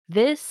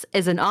This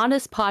is an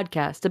honest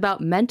podcast about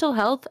mental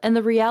health and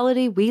the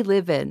reality we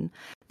live in.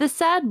 The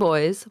sad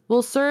boys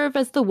will serve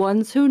as the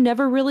ones who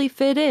never really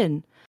fit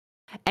in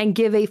and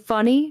give a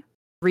funny,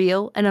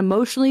 real, and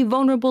emotionally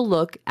vulnerable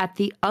look at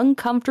the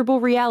uncomfortable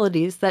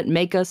realities that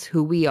make us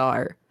who we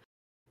are.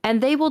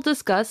 And they will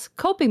discuss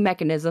coping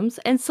mechanisms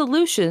and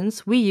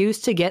solutions we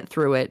use to get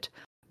through it.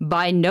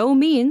 By no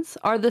means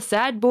are the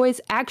sad boys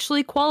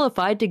actually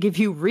qualified to give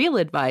you real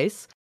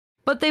advice,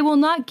 but they will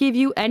not give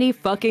you any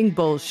fucking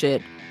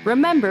bullshit.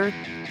 Remember,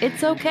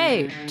 it's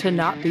okay to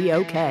not be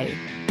okay.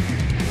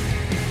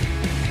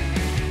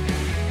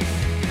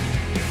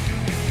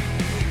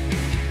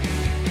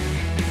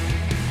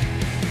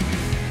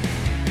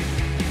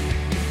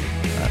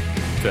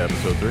 To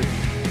episode 3.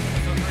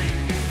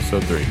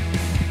 Episode 3.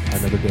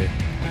 Another day.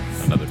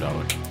 Another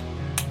dollar.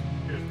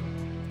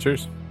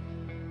 Cheers.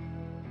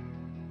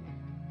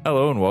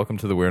 Hello and welcome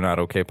to the We're Not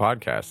Okay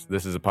podcast.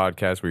 This is a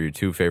podcast where your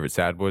two favorite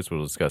sad boys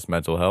will discuss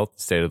mental health,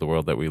 the state of the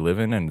world that we live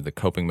in, and the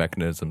coping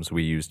mechanisms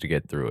we use to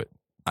get through it.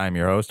 I'm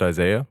your host,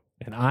 Isaiah.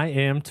 And I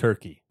am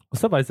Turkey.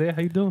 What's up, Isaiah?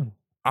 How you doing?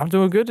 I'm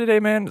doing good today,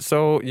 man.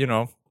 So,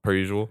 per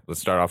usual, let's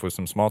start off with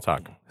some small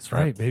talk. That's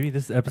right, baby.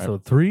 This is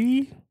episode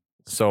 3.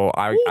 So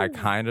I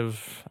kind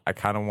of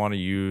want to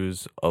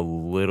use a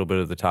little bit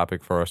of the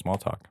topic for our small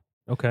talk.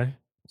 Okay.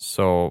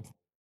 So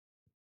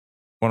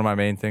one of my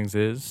main things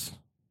is,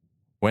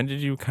 when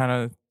did you kind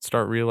of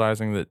start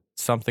realizing that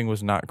something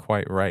was not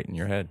quite right in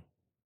your head?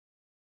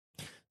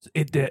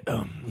 Was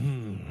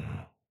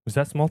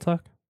that small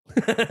talk?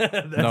 No,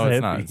 it's heavy.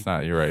 not. It's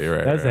not. You're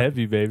right. That's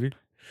heavy, baby.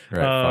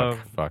 You're right.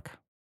 Fuck.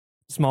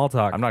 Small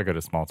talk. I'm not good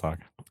at small talk.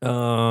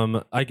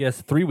 I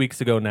guess 3 weeks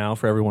ago now,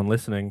 for everyone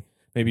listening,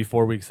 maybe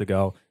 4 weeks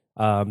ago,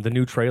 the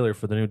new trailer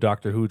for the new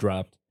Doctor Who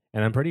dropped,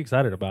 and I'm pretty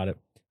excited about it.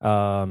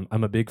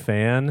 I'm a big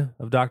fan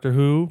of Doctor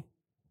Who.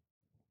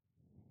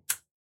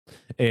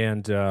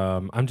 And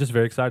I'm just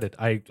very excited.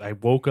 I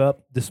woke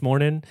up this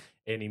morning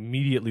and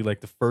immediately,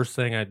 like, the first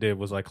thing I did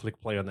was click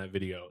play on that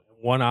video.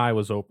 One eye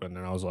was open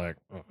and I was like,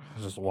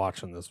 just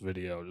watching this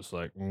video, just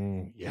like,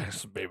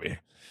 yes, baby,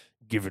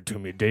 give it to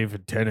me,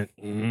 David Tennant.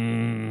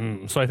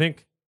 So I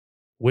think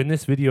when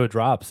this video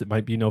drops, it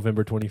might be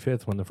November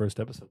 25th when the first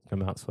episodes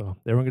come out. So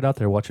everyone get out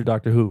there, watch your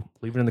Doctor Who.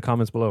 Leave it in the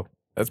comments below.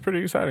 That's pretty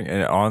exciting.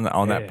 And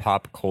on that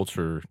pop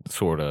culture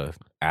sort of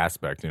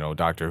aspect,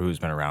 Doctor Who's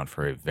been around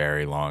for a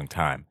very long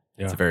time.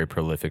 Yeah. It's a very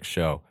prolific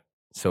show.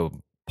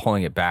 So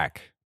pulling it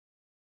back,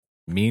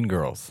 Mean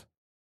Girls,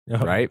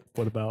 right?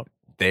 What about?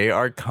 They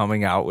are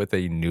coming out with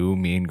a new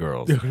Mean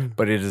Girls,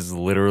 but it is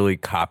literally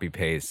copy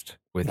paste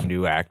with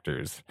new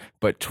actors.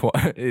 But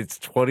it's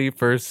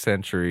 21st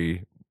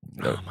century.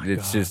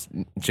 It's just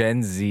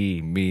Gen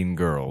Z Mean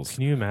Girls.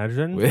 Can you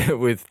imagine?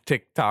 With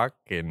TikTok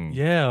and...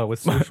 Yeah, with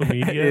social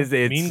media. It's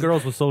Mean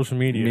Girls with social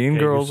media. Mean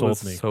Girls with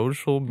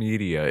social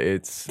media.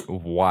 It's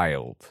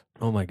wild.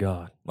 Oh my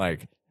God.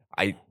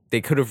 They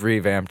could have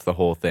revamped the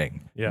whole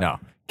thing. Yeah. No.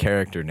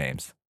 Character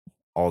names.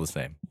 All the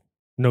same.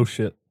 No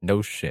shit.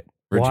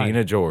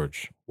 Regina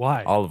George.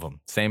 Why? All of them.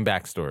 Same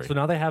backstory. So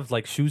now they have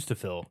shoes to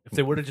fill. If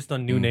they would have just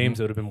done new names,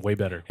 it would have been way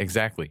better.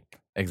 Exactly.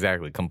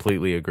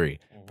 Completely agree.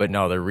 But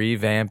no, they're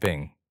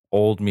revamping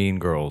old Mean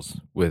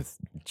Girls with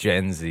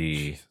Gen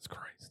Z. Jesus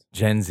Christ.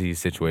 Gen Z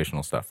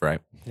situational stuff, right?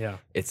 Yeah.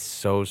 It's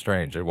so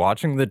strange.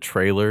 Watching the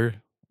trailer,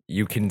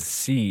 you can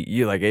see,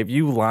 if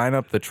you line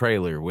up the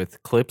trailer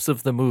with clips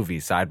of the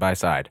movie side by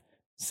side,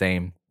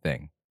 same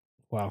thing.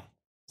 Wow.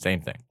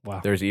 Same thing. Wow.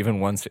 There's even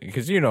one,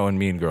 because in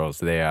Mean Girls,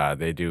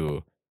 they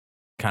do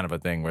kind of a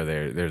thing where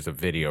there's a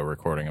video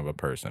recording of a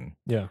person.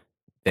 Yeah.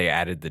 They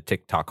added the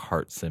TikTok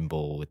heart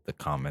symbol with the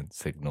comment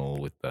signal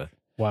with the...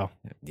 Wow.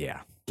 Yeah.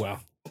 Wow.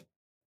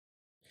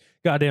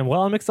 Goddamn.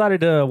 Well, I'm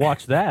excited to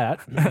watch that.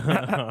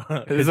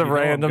 There's a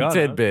random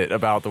tidbit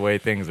about the way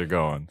things are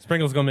going.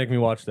 Springle's going to make me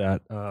watch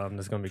that.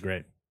 It's going to be great.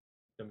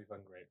 It's going to be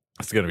fun, great.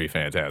 It's going to be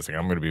fantastic.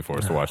 I'm going to be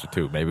forced to watch it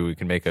too. Maybe we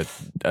can make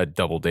a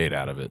double date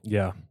out of it.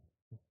 Yeah.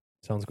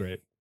 Sounds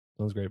great.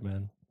 Sounds great,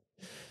 man.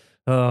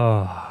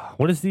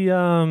 What is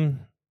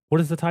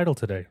the title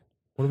today?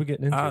 What are we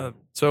getting into?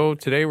 So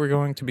today we're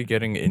going to be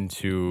getting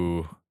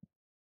into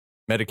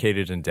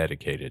Medicated and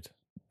Dedicated,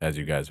 as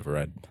you guys have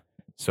read.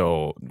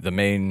 So the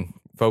main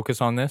focus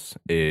on this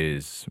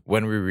is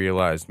when we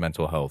realized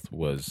mental health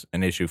was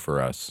an issue for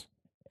us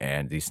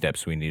and the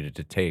steps we needed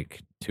to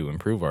take to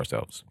improve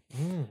ourselves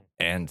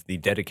and the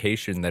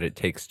dedication that it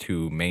takes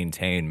to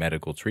maintain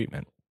medical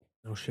treatment.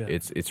 Oh shit.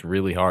 It's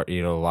really hard.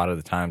 A lot of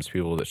the times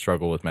people that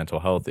struggle with mental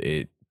health,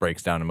 it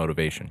breaks down to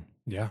motivation.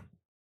 Yeah.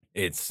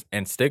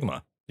 And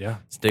stigma. Yeah.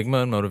 Stigma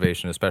and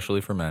motivation,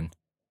 especially for men,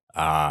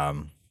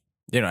 and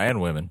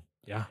women.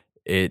 Yeah.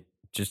 It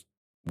just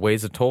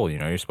weighs a toll.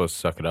 You're supposed to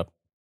suck it up.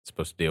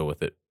 Supposed to deal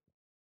with it.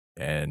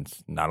 And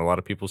not a lot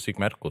of people seek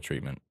medical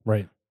treatment.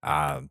 Right.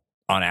 On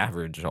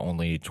average,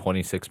 only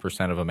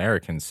 26% of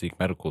Americans seek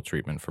medical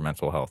treatment for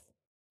mental health.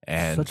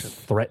 And such a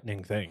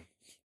threatening thing.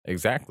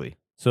 Exactly.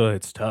 So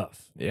it's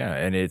tough. Yeah,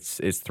 and it's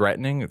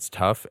threatening, it's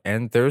tough,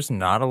 and there's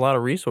not a lot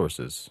of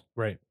resources.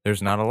 Right.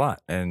 There's not a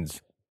lot.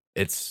 And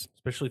it's...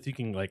 Especially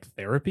thinking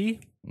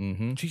therapy.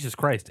 Mm-hmm. Jesus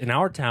Christ. In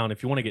our town,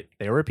 if you want to get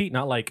therapy,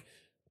 not like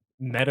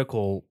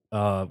medical,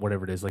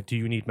 whatever it is, like, do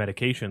you need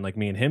medication like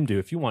me and him do?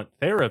 If you want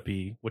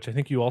therapy, which I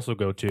think you also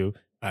go to,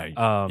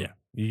 Yeah.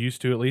 you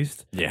used to at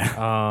least.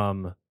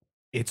 Yeah.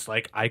 It's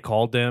like I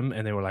called them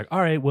and they were like,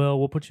 all right, well,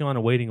 we'll put you on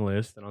a waiting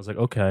list. And I was like,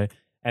 okay.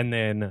 And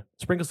then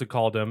Sprinkles had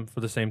called them for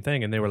the same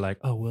thing. And they were like,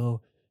 oh,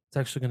 well, it's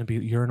actually going to be,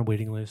 you're on a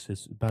waiting list.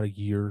 It's about a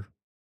year.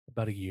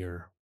 I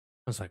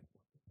was like,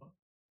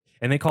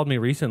 and they called me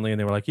recently and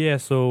they were like, yeah,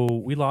 so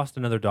we lost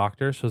another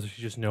doctor. So there's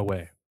just no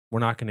way. We're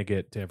not going to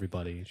get to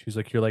everybody. She's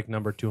like, you're like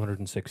number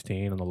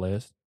 216 on the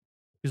list.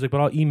 She's like, but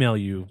I'll email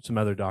you some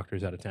other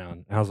doctors out of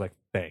town. And I was like,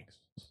 thanks.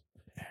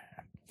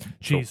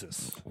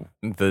 Jesus.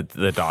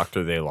 The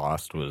doctor they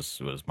lost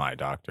was my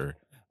doctor.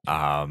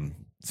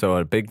 So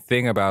a big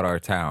thing about our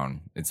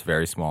town, it's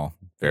very small,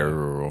 very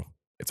rural.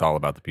 It's all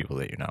about the people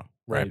that you know.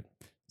 Right.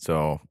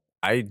 So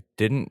I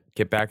didn't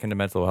get back into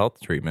mental health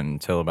treatment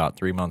until about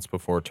 3 months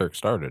before Turk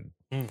started.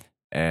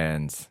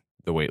 And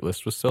the wait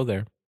list was still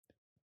there,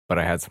 but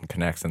I had some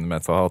connects in the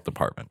mental health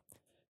department.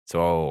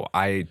 So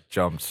I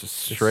jumped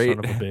straight.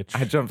 Son of a bitch.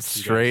 I jumped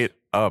straight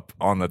up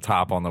on the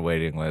top on the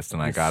waiting list,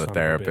 and I got a son of a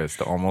therapist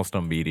bitch. almost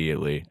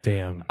immediately.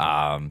 Damn.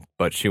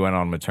 But she went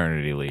on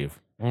maternity leave,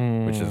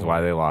 which is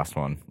why they lost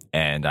one.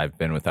 And I've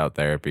been without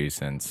therapy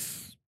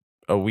since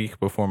a week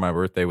before my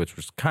birthday, which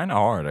was kind of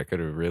hard. I could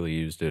have really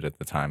used it at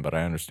the time, but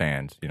I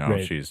understand. You know,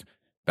 Right. she's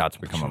about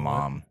to become a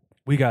mom.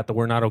 We got the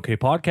We're Not Okay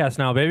podcast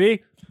now,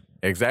 baby.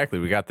 Exactly.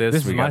 We got this.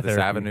 This is We my got this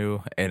therapy. avenue.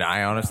 And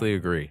I honestly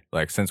agree.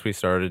 Like, since we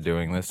started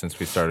doing this, since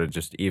we started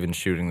just even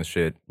shooting the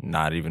shit,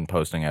 not even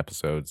posting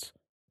episodes,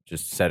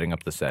 just setting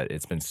up the set,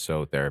 it's been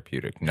so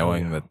therapeutic.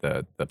 Knowing that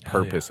the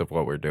purpose of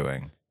what we're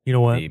doing, You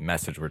know what? the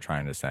message we're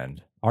trying to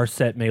send. Our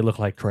set may look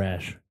like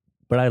trash,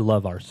 but I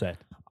love our set.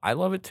 I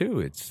love it too.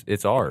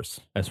 It's ours.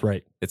 That's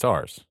right. It's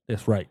ours.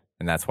 That's right.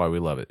 And that's why we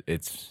love it.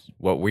 It's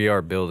what we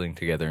are building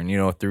together. And, you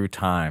know, through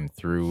time,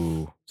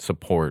 through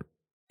support,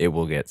 it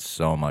will get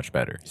so much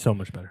better. So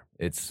much better.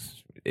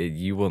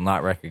 You will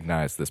not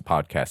recognize this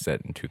podcast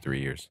set in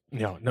 2-3 years.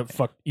 Yeah, no,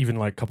 fuck, even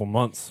like a couple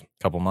months.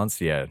 Couple months,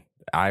 yeah.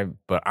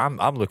 But I'm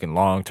looking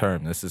long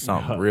term. This is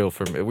something real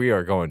for me. We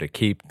are going to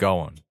keep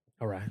going.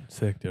 All right,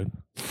 sick, dude.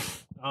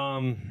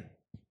 What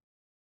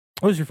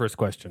was your first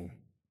question?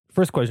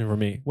 First question for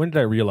me: when did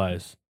I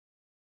realize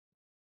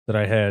that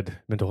I had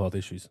mental health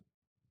issues?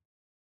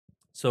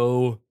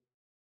 So,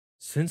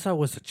 since I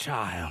was a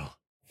child.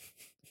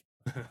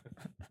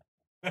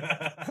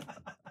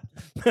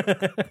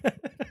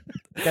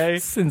 Okay.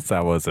 Since I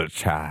was a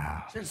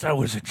child. Since I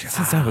was a child.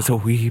 Since I was a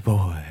wee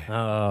boy.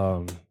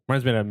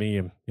 Reminds me of that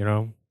meme, you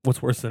know?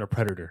 What's worse than a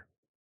predator?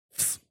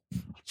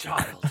 A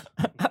child.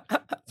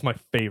 It's my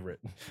favorite.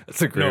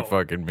 That's a great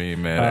fucking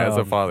meme, man. As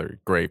a father,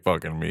 great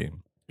fucking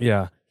meme.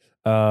 Yeah.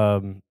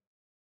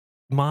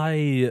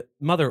 My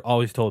mother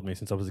always told me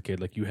since I was a kid,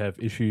 like, you have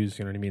issues,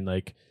 you know what I mean?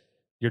 Like,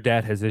 your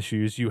dad has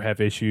issues, you have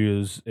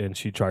issues, and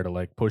she'd try to,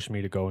 like, push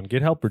me to go and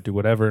get help or do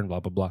whatever and blah,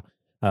 blah,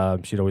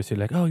 blah. She'd always say,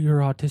 like, oh, you're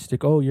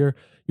autistic. Oh, you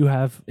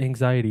have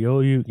anxiety. Oh,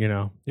 you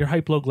know, you're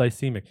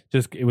hypoglycemic.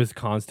 Just, it was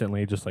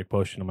constantly just, like,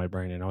 pushing in my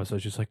brain. And I was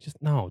just like,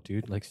 just, no,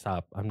 dude, like,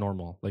 stop. I'm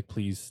normal. Like,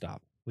 please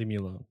stop. Leave me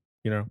alone,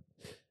 you know?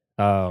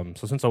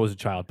 So since I was a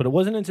child. But it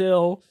wasn't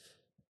until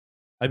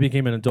I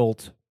became an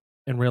adult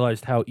and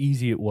realized how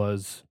easy it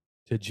was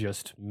to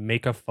just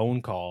make a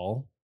phone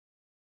call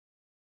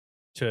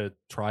to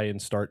try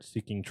and start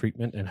seeking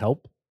treatment and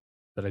help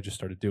that I just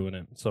started doing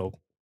it. So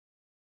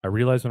I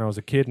realized when I was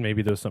a kid,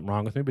 maybe there was something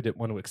wrong with me, but didn't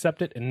want to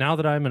accept it. And now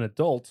that I'm an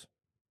adult,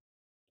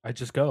 I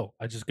just go.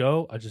 I just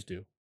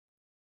do.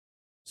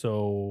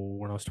 So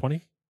when I was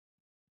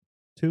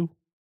 22.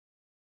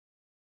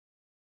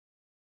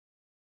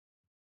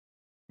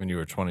 When you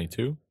were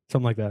 22?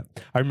 Something like that.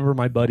 I remember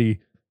my buddy,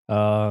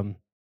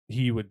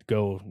 he would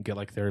go and get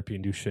like therapy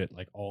and do shit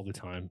like all the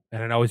time.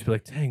 And I'd always be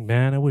like, dang,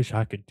 man, I wish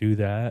I could do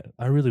that.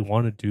 I really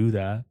want to do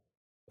that.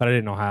 But I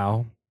didn't know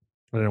how.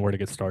 I didn't know where to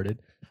get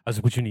started. I was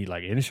like, what you need?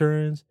 Like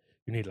insurance?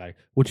 You need like,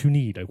 what you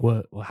need? Like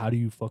what? Well, how do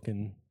you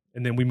fucking...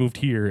 And then we moved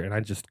here and I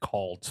just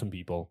called some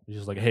people.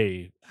 Just like,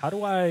 hey, how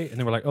do I... And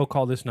they were like, oh,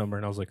 call this number.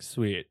 And I was like,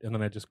 sweet. And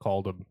then I just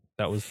called them.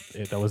 That was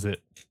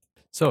it.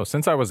 So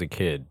since I was a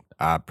kid,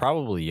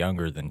 probably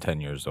younger than 10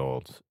 years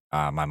old,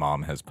 my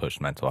mom has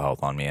pushed mental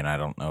health on me. And I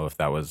don't know if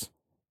that was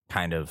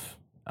kind of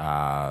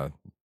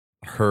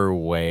her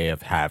way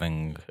of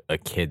having a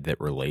kid that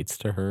relates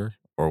to her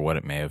or what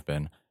it may have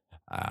been.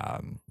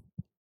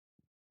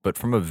 But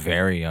from a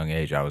very young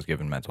age, I was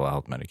given mental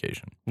health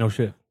medication. No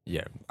shit.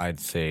 Yeah, I'd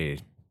say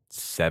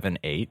 7,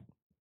 8,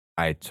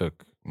 I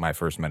took my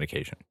first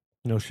medication.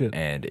 No shit.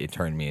 And it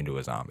turned me into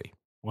a zombie.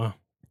 Wow.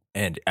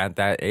 And at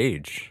that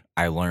age,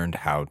 I learned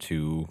how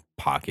to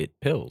pocket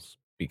pills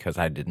because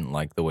I didn't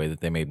like the way that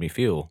they made me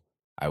feel.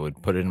 I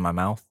would put it in my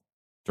mouth,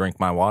 drink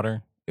my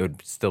water. It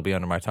would still be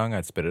under my tongue.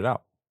 I'd spit it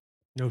out.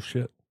 No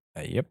shit.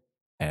 Yep.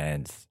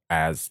 And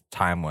as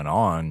time went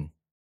on,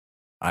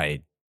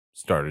 I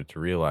started to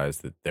realize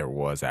that there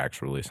was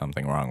actually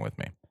something wrong with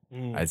me.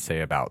 I'd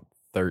say about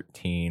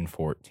 13,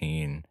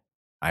 14,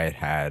 I had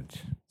had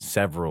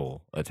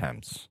several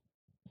attempts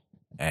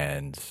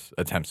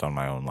on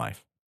my own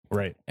life.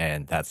 Right.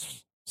 And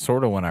that's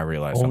sort of when I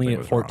realized Only something at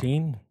was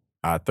 14?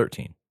 wrong.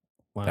 13.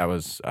 Wow. That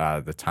was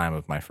the time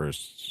of my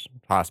first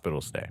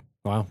hospital stay.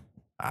 Wow.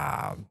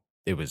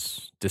 It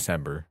was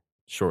December,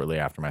 shortly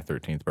after my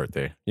 13th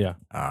birthday. Yeah.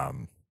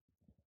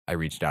 I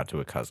reached out to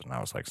a cousin. I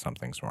was like,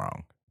 something's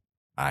wrong.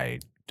 I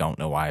don't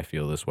know why I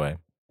feel this way,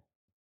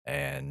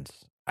 and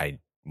I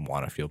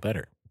want to feel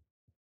better.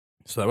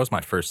 So that was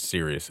my first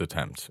serious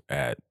attempt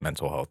at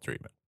mental health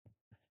treatment.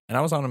 And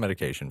I was on a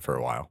medication for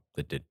a while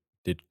that did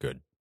good.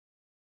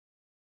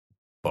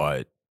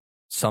 But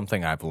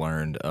something I've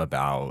learned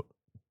about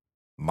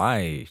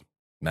my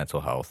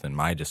mental health and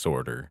my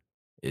disorder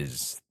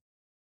is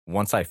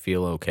once I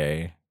feel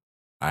okay,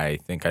 I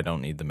think I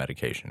don't need the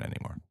medication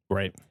anymore.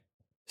 Right.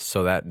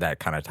 So that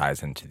kind of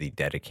ties into the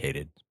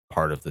dedicated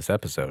part of this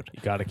episode.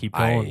 You got to keep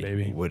going, I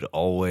baby. would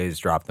always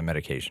drop the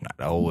medication.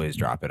 I'd always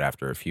drop it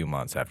after a few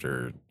months.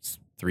 After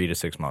 3 to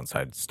 6 months,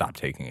 I'd stop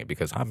taking it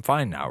because I'm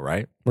fine now,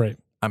 right? Right.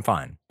 I'm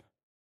fine.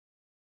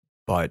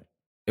 But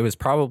it was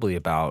probably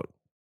about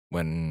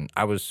when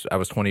I was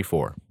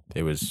 24.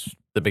 It was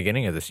the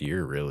beginning of this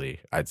year, really.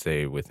 I'd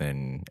say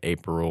within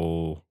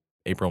April,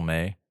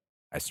 May,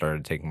 I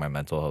started taking my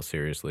mental health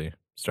seriously,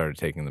 started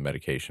taking the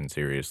medication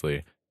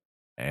seriously.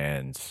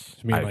 And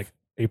You mean like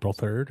April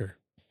 3rd or?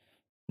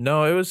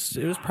 No, it was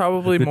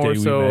probably The more day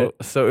we so.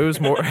 met. So it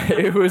was more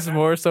it was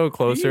more so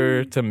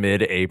closer to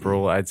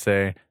mid-April, I'd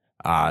say.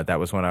 That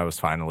was when I was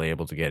finally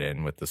able to get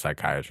in with the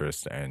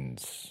psychiatrist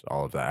and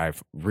all of that.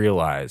 I've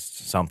realized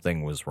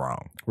something was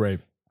wrong. Right.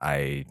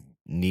 I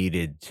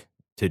needed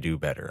to do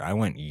better. I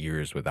went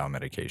years without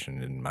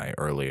medication in my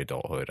early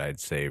adulthood. I'd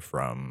say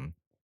from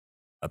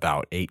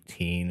about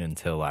 18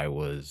 until I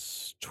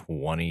was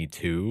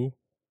 22,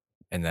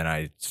 and then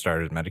I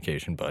started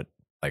medication. But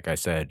like I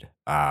said,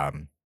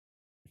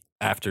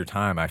 after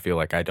time, I feel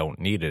like I don't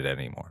need it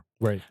anymore.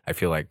 Right. I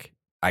feel like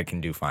I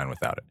can do fine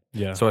without it.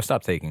 Yeah. So I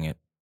stopped taking it,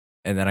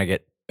 and then I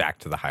get back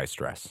to the high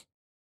stress.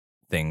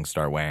 Things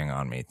start weighing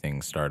on me.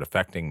 Things start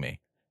affecting me,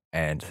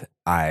 and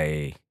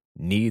I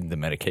need the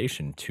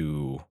medication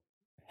to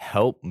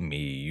help me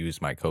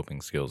use my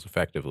coping skills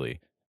effectively.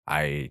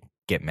 I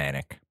get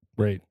manic,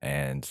 Right.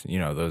 and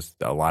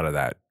a lot of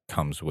that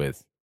comes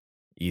with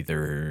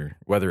either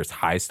whether it's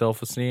high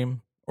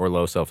self-esteem or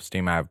low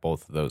self-esteem. I have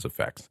both of those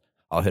effects.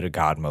 I'll hit a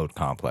God mode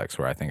complex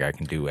where I think I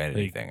can do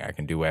anything. I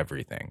can do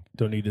everything.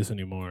 Don't need this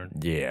anymore.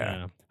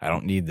 Yeah. I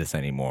don't need this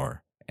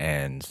anymore.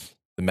 And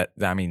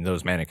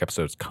those manic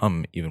episodes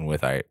come even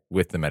with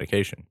the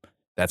medication.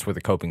 That's where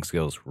the coping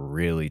skills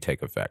really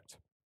take effect.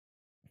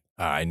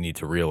 I need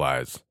to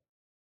realize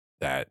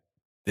that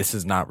this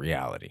is not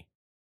reality.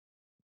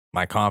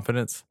 My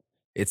confidence,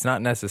 it's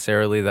not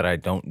necessarily that I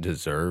don't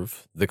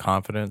deserve the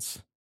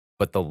confidence,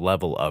 but the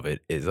level of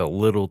it is a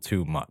little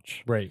too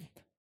much. Right.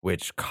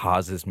 Which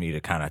causes me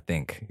to kind of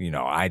think,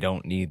 I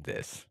don't need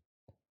this.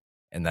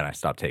 And then I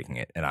stop taking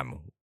it, and I'm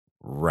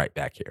right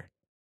back here.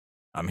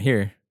 I'm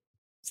here,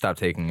 stop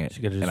taking it,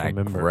 and I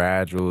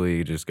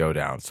gradually just go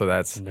down. So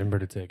remember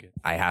to take it.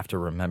 I have to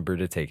remember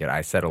to take it.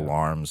 I set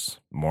alarms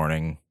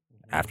morning,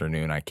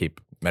 afternoon. I keep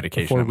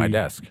medication at my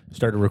desk.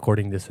 Started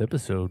recording this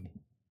episode.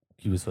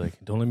 He was like,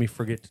 "Don't let me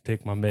forget to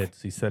take my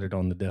meds." He set it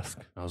on the desk.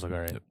 I was like, "All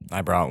right."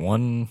 I brought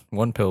one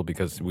pill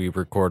because we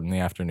record in the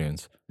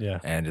afternoons. Yeah.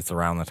 And it's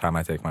around the time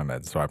I take my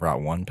meds. So I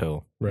brought one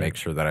pill, make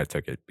sure that I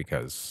took it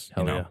because,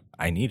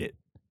 I need it.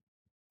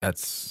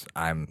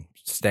 I'm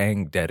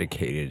staying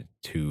dedicated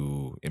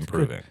to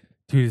improving.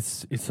 Dude,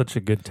 it's such a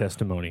good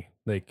testimony.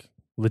 Like,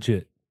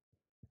 legit.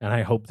 And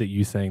I hope that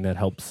you saying that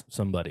helps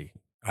somebody.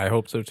 I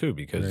hope so too,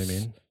 because, you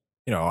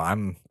know what I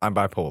mean? I'm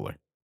bipolar.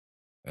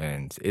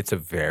 And it's a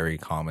very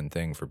common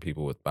thing for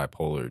people with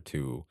bipolar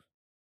to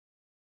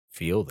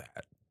feel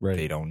that. Right.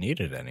 They don't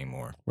need it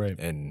anymore. Right.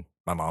 And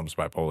my mom's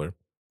bipolar.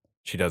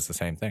 She does the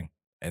same thing.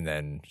 And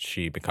then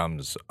she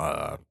becomes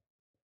a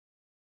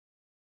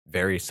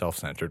very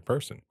self-centered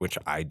person, which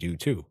I do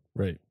too.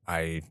 Right.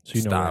 I so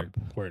you know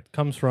where it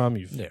comes from.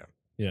 You've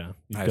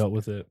dealt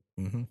with it.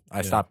 Mm-hmm.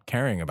 I stopped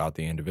caring about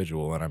the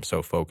individual, and I'm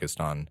so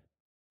focused on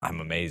I'm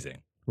amazing.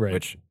 Right.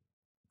 Which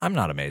I'm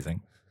not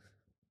amazing.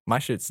 My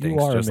shit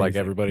stinks just like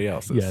everybody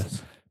else's.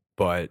 Yes.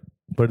 But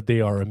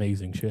they are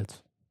amazing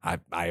shits.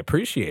 I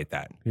appreciate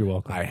that. You're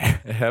welcome. I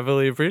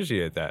heavily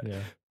appreciate that.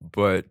 Yeah.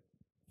 But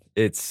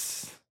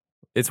it's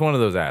one of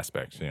those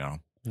aspects,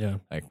 Yeah.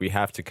 Like we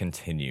have to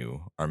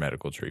continue our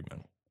medical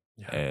treatment.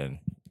 Yeah. And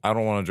I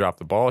don't want to drop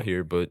the ball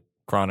here, but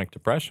chronic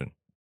depression,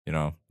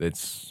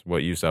 it's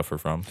what you suffer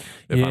from,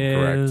 if I'm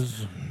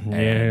correct.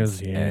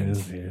 Yes.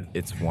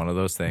 It's one of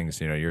those things,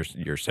 your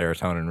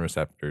serotonin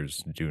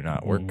receptors do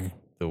not work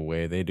the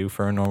way they do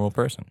for a normal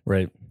person.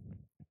 Right.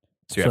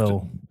 So you have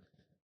to.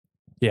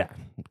 Yeah.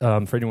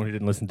 For anyone who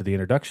didn't listen to the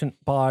introduction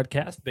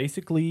podcast,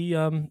 basically,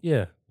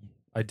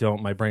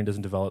 my brain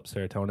doesn't develop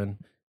serotonin.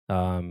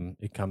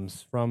 It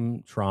comes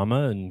from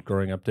trauma and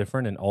growing up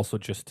different, and also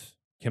just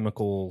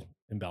chemical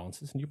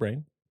imbalances in your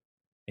brain.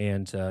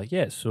 And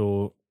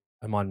so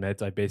I'm on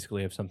meds. I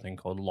basically have something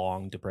called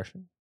long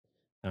depression.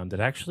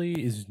 That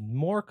actually is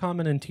more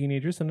common in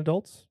teenagers than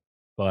adults,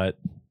 but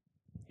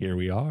here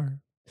we are.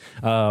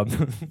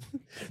 Um,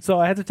 so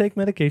I had to take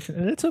medication,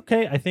 and it's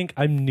okay. I think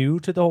I'm new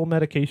to the whole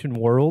medication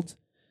world.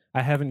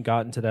 I haven't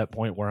gotten to that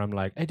point where I'm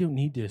like, I don't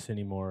need this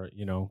anymore,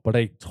 but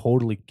I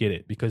totally get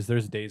it because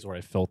there's days where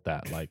I felt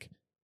that, like,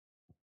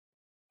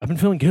 I've been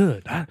feeling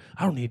good. I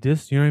don't need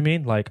this. You know what I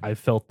mean? Like, I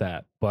felt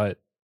that. But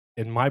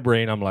in my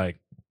brain, I'm like,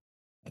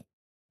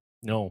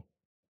 no,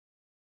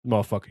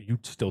 motherfucker, you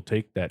still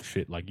take that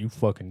shit. Like,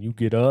 you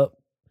get up,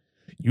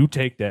 you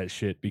take that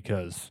shit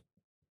because,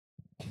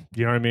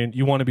 you know what I mean?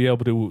 You want to be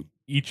able to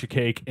eat your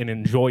cake and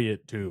enjoy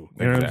it too.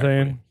 You know what I'm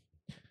saying?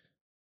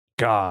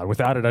 God,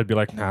 without it, I'd be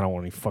like, nah, I don't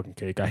want any fucking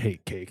cake. I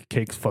hate cake.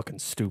 Cake's fucking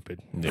stupid.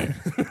 Yeah.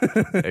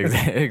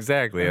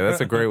 Exactly.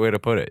 That's a great way to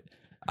put it.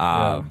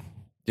 For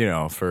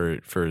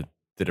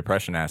the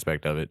depression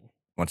aspect of it,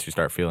 once you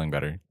start feeling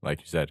better,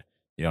 like you said,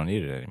 you don't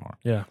need it anymore.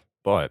 Yeah.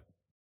 But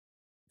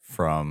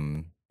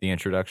from the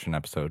introduction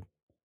episode,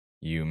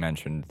 you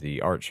mentioned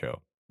the art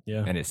show.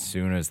 Yeah. And as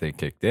soon as they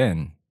kicked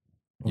in,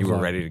 you were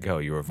ready to go.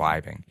 You were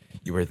vibing.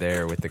 You were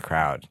there with the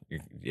crowd.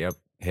 Yep,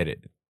 hit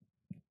it.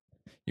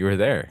 You were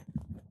there,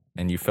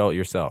 and you felt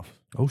yourself.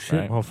 Oh,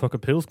 shit. Right?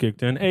 Motherfucker, pills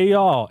kicked in. Hey,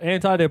 y'all,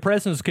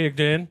 antidepressants kicked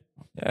in.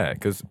 Yeah,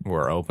 because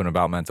we're open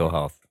about mental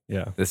health.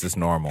 Yeah. This is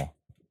normal.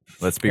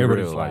 Let's be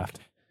real. Like,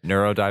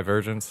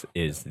 neurodivergence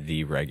is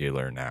the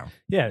regular now.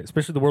 Yeah,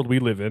 especially the world we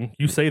live in.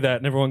 You say that,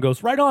 and everyone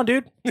goes, right on,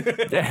 dude.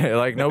 Yeah,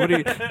 like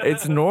nobody,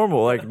 it's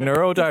normal. Like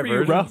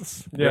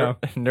neurodivergence. Yeah.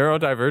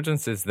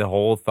 Neurodivergence is the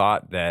whole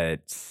thought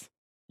that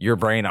your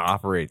brain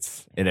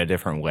operates in a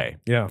different way.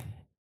 Yeah.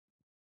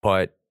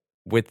 But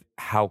with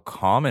how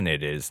common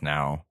it is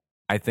now,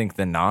 I think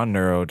the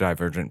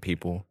non-neurodivergent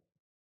people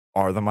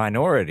are the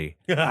minority.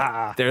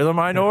 They're the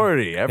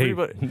minority.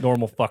 Everybody, hey,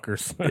 normal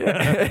fuckers.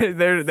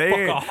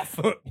 Fuck off.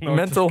 No,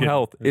 mental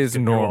health is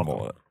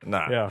normal.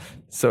 Nah. Yeah.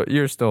 So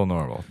you're still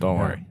normal. Don't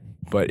worry.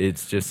 But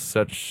it's just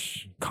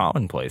such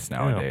commonplace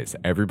nowadays.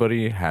 Yeah.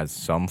 Everybody has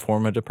some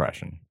form of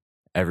depression.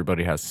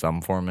 Everybody has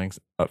some form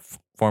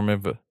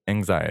of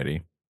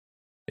anxiety.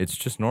 It's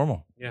just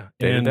normal. Yeah.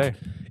 Day and to day.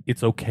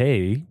 It's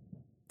okay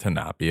to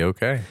not be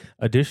okay.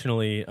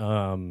 Additionally,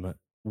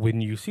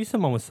 when you see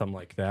someone with something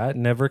like that,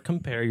 never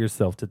compare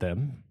yourself to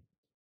them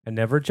and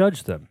never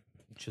judge them.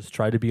 Just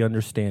try to be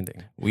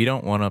understanding. We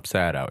don't one up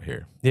sad out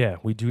here. Yeah,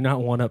 we do not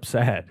one up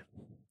sad.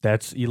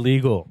 That's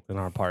illegal in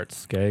our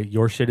parts, okay?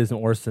 Your shit isn't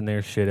worse than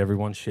their shit.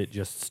 Everyone's shit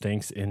just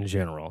stinks in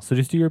general. So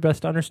just do your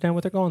best to understand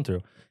what they're going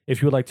through.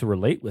 If you would like to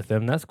relate with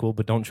them, that's cool,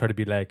 but don't try to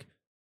be like,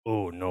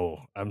 oh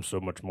no, I'm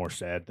so much more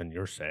sad than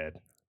you're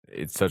sad.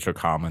 It's such a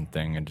common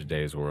thing in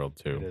today's world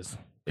too. It is.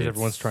 Because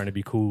everyone's trying to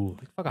be cool.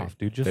 Like, fuck off,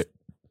 dude. Just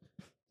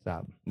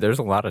stop. There's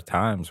a lot of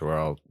times where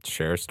I'll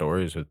share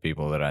stories with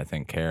people that I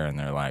think care, and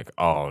they're like,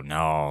 "Oh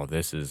no,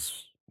 this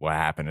is what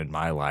happened in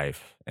my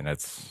life," and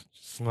it's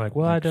just like,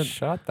 well, I didn't.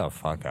 Shut the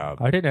fuck up.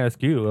 I didn't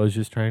ask you. I was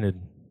just trying to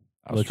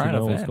let you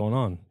know what's going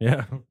on.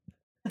 Yeah.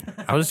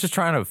 I was just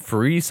trying to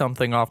free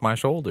something off my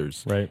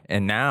shoulders. Right.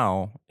 And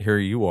now here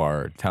you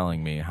are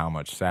telling me how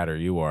much sadder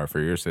you are for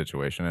your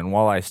situation, and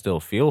while I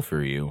still feel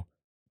for you,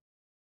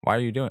 why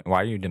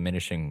are you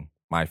diminishing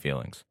my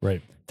feelings?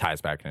 Right.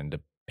 Ties back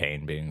into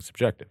pain being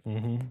subjective.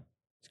 Mm-hmm.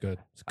 It's good.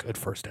 It's a good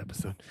first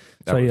episode.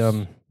 That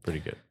was pretty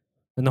good.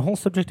 And the whole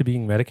subject of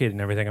being medicated and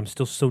everything, I'm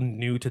still so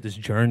new to this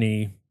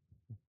journey.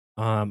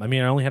 I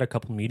only had a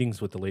couple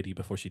meetings with the lady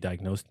before she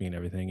diagnosed me and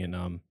everything, and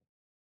a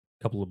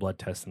couple of blood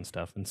tests and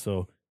stuff. And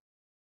so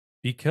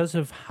because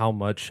of how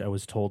much I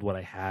was told what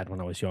I had when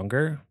I was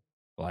younger,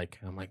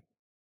 I'm like,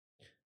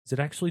 is it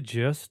actually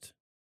just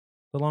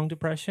the long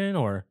depression,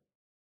 or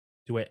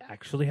do I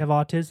actually have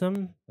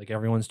autism? Like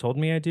everyone's told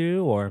me I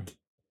do, or,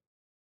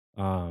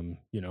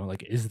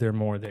 is there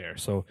more there?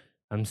 So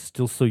I'm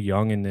still so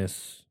young in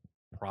this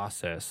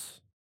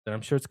process that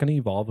I'm sure it's going to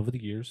evolve over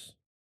the years.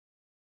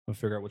 I'll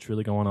figure out what's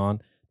really going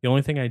on. The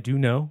only thing I do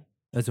know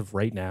as of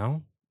right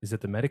now is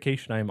that the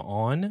medication I'm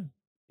on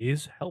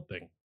is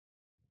helping.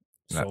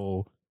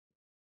 So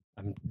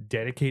I'm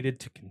dedicated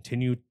to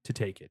continue to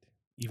take it,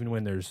 even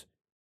when there's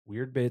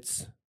weird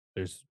bits,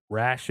 there's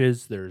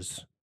rashes,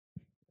 there's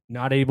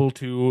not able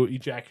to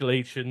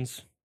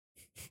ejaculations.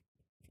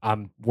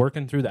 I'm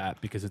working through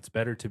that because it's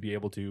better to be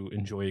able to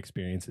enjoy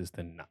experiences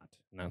than not.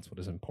 And that's what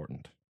is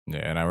important.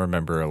 Yeah, and I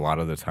remember a lot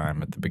of the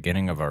time at the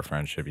beginning of our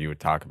friendship, you would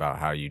talk about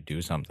how you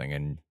do something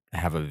and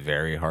have a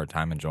very hard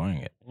time enjoying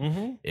it.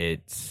 Mm-hmm.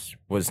 It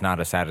was not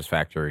a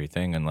satisfactory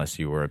thing unless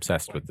you were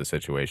obsessed with the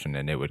situation,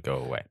 and it would go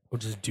away. Or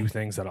just do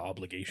things out of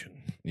obligation.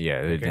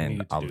 Yeah, like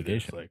and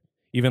obligation.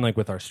 Even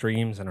with our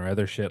streams and our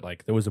other shit,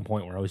 there was a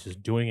point where I was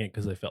just doing it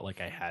because I felt like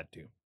I had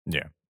to.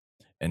 Yeah.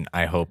 And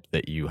I hope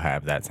that you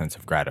have that sense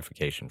of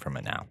gratification from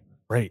it now.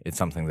 Right. It's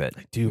something that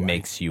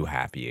makes you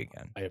happy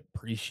again. I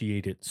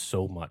appreciate it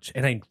so much.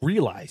 And I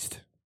realized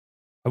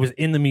I was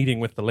in the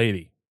meeting with the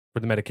lady for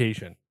the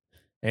medication.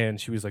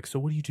 And she was like, so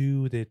what do you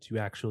do that you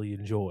actually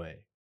enjoy?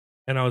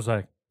 And I was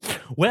like,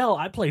 Well,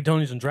 I play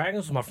Dungeons and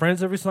Dragons with my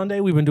friends every Sunday.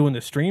 We've been doing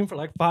this stream for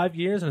like 5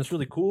 years, and it's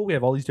really cool. We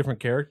have all these different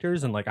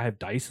characters, and like I have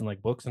dice and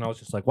like books, and I was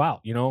just like, wow,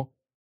 you know,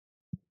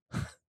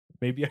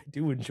 maybe I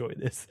do enjoy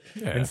this.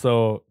 Yeah. And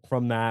so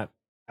from that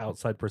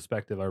outside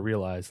perspective, I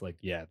realized like,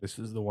 yeah, this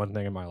is the one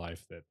thing in my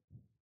life that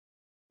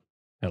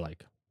I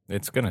like.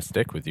 It's going to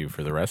stick with you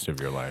for the rest of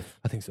your life.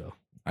 I think so.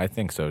 I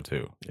think so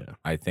too. Yeah.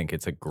 I think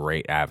it's a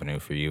great avenue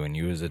for you, and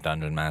you as a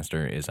dungeon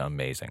master is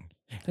amazing.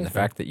 And the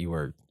fact that you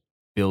are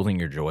building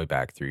your joy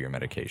back through your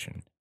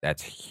medication,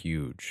 that's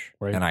huge.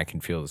 Right. And I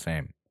can feel the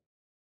same.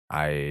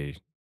 I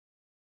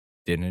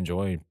didn't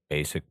enjoy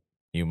basic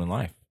human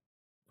life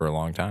for a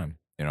long time.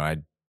 You know,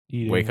 I'd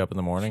wake up in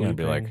the morning and I'd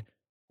be like,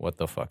 what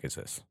the fuck is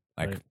this?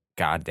 Like, Right.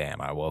 goddamn,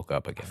 I woke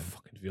up I again.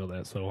 fucking feel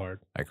that so hard.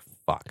 Like,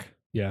 fuck.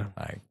 Yeah.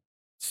 Like,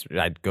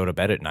 I'd go to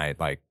bed at night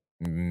like,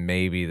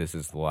 maybe this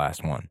is the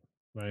last one.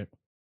 Right.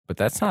 But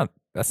that's not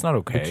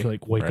okay. But you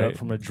like wake right? up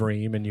from a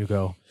dream and you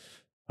go,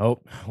 oh,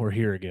 we're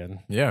here again.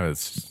 Yeah,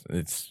 it's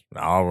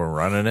we're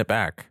running it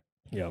back.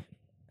 Yep.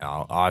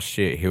 Oh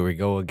shit, here we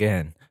go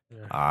again.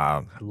 Yeah.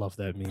 I love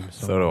that meme.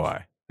 So do much.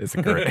 I. It's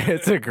a great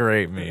it's a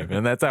great meme.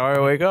 And that's how I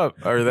wake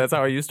up. Or that's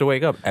how I used to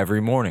wake up every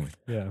morning.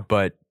 Yeah.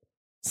 But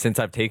since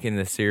I've taken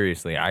this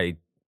seriously,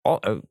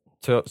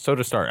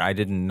 to start, I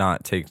did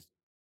not take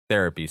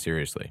therapy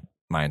seriously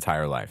my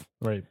entire life.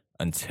 Right.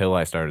 Until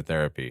I started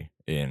therapy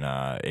in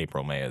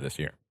April, May of this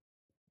year.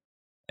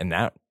 And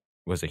that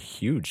was a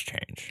huge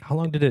change. How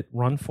long did it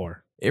run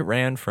for? It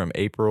ran from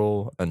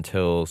April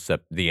until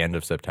the end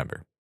of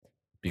September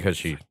because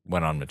she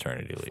went on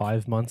maternity leave.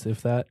 5 months,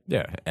 if that.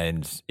 Yeah,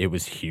 and it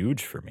was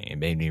huge for me. It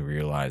made me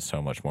realize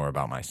so much more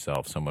about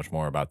myself, so much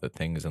more about the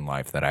things in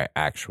life that I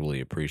actually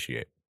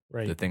appreciate,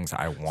 Right. the things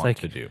I want like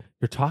to do.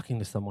 You're talking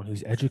to someone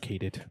who's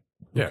educated,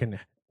 who Yeah. can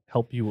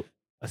help you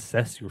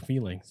assess your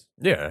feelings.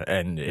 Yeah,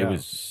 and Yeah.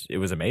 it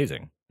was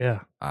amazing.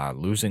 Yeah.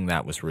 Losing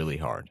that was really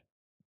hard.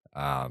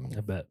 I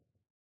bet.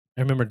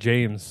 I remember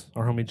James,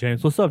 our homie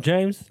James. What's up,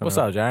 James? What's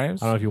up,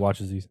 James? I don't know if he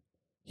watches these.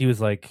 He was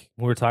like,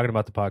 when we were talking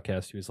about the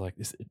podcast, he was like,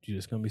 dude,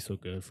 it's going to be so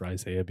good for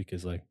Isaiah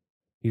because like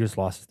he just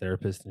lost his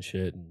therapist and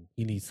shit and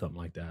he needs something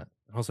like that.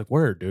 I was like,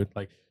 word, dude.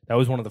 Like that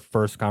was one of the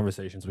first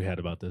conversations we had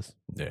about this.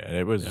 Yeah,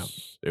 it was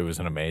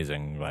an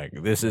amazing, like,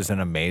 this is an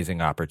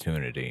amazing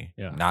opportunity.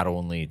 Yeah. Not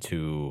only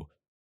to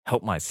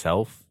help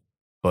myself,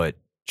 but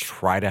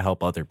try to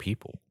help other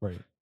people. Right.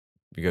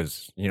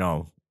 Because, you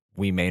know,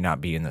 we may not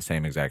be in the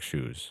same exact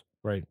shoes.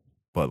 Right.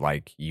 But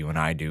like you and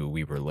I do,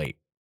 we relate.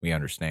 We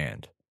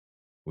understand.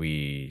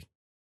 We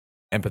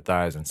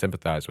empathize and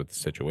sympathize with the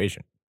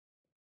situation,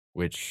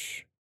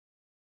 which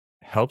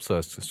helps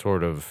us to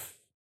sort of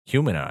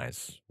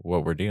humanize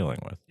what we're dealing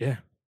with. Yeah.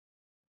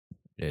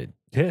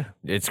 Yeah.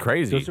 It's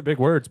crazy. Those are big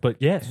words, but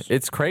yes.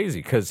 It's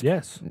crazy because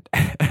Yes.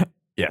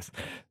 yes,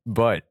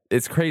 but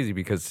it's crazy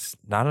because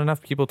not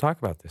enough people talk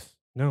about this.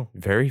 No.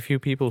 Very few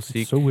people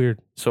seek. It's so weird.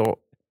 So,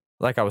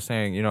 like I was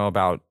saying, you know,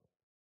 about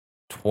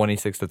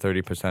 26 to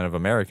 30% of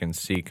Americans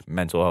seek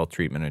mental health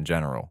treatment in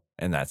general,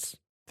 and that's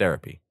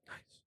therapy.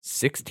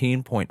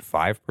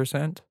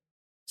 16.5%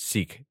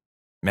 seek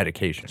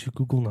medication. Did you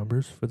Google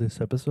numbers for this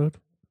episode?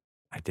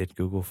 I did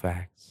Google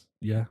facts.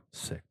 Yeah.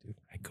 Sick, dude.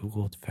 I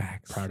Googled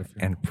facts Proud of you.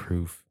 and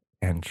proof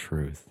and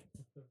truth.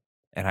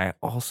 And I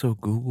also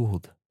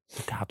Googled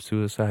the top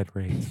suicide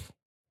rates.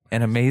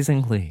 And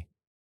amazingly,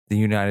 the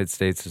United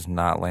States does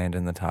not land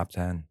in the top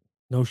 10.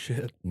 No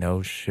shit.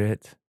 No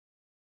shit.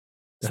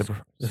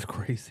 That's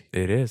crazy.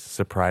 It is.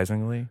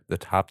 Surprisingly, the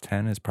top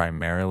 10 is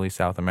primarily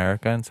South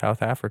America and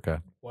South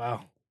Africa.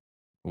 Wow.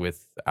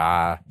 With,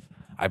 I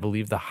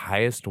believe the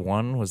highest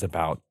one was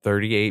about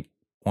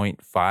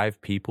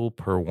 38.5 people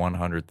per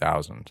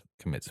 100,000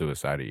 commit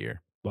suicide a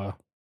year. Wow.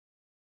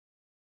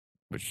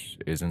 Which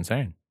is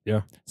insane.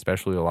 Yeah.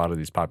 Especially a lot of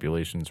these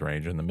populations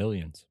range in the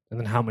millions. And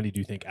then how many do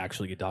you think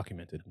actually get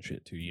documented and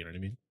shit too? You know what I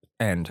mean?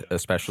 And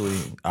especially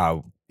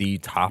the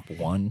top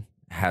one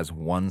has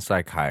one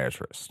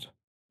psychiatrist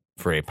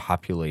for a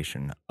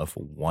population of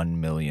 1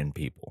 million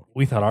people.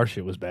 We thought our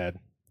shit was bad.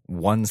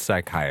 One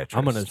psychiatrist.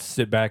 I'm going to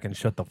sit back and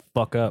shut the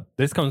fuck up.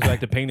 This comes back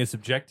to pain is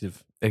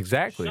subjective.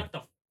 Exactly. Shut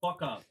the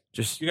fuck up.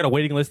 Just You got a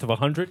waiting list of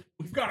 100?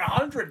 We've got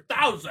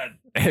 100,000.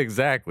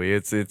 exactly.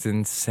 It's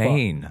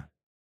insane. Fuck.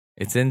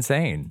 It's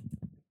insane.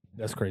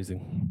 That's crazy.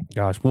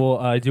 Gosh. Well,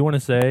 I do want to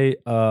say,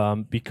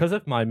 because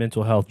of my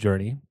mental health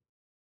journey,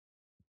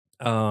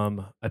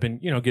 I've been,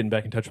 getting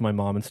back in touch with my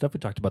mom and stuff. We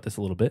talked about this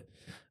a little bit.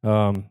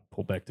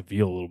 Pull back the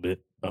veal a little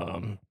bit.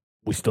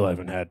 We still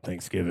haven't had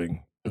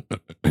Thanksgiving.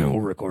 We're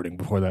recording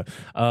before that.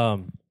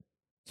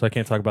 So I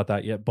can't talk about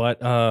that yet.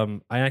 But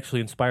I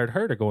actually inspired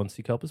her to go and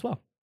seek help as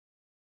well.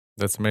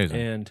 That's amazing.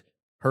 And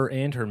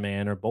her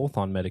man are both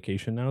on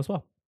medication now as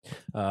well,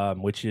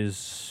 which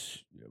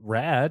is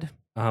rad.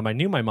 I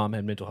knew my mom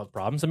had mental health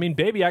problems. I mean,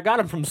 baby, I got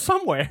them from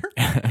somewhere.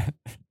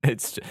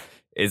 it's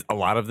a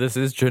lot of this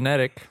is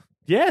genetic.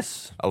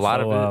 Yes, A lot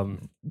of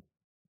it.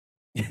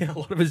 Yeah, a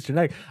lot of it's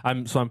genetic.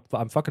 I'm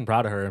fucking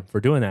proud of her for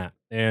doing that.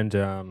 And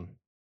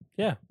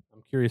yeah,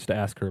 I'm curious to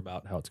ask her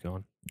about how it's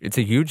going. It's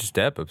a huge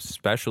step,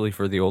 especially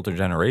for the older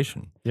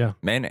generation. Yeah.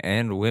 Men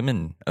and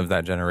women of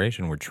that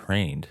generation were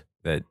trained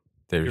that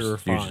there's You're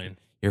fine.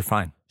 You're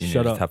fine. You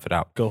Shut need up. to tough it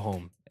out. Go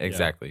home.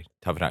 Exactly.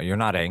 Tough it out. You're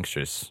not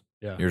anxious.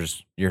 Yeah.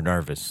 You're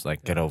nervous.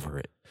 Like, get over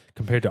it.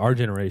 Compared to our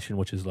generation,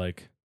 which is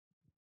like,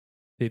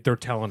 they're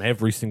telling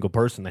every single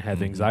person they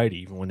have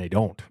anxiety, even when they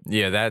don't.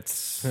 Yeah, that's...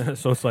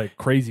 So it's like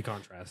crazy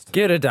contrast.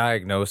 Get a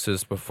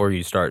diagnosis before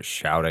you start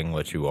shouting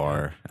what you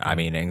are. I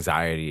mean,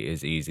 anxiety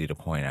is easy to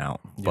point out,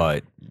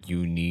 but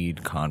you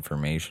need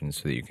confirmation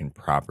so that you can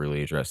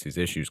properly address these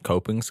issues.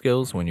 Coping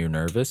skills when you're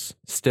nervous,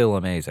 still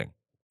amazing.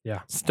 Yeah.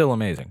 Still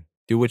amazing.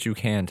 Do what you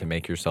can to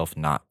make yourself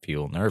not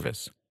feel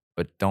nervous,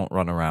 but don't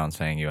run around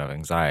saying you have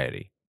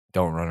anxiety.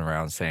 Don't run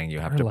around saying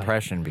you have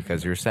depression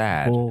because you're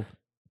sad. Well,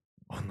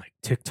 on like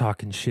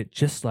TikTok and shit,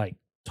 just like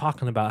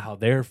talking about how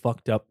they're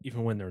fucked up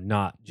even when they're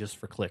not, just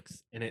for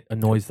clicks, and it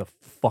annoys the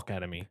fuck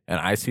out of me. And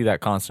I see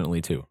that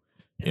constantly too.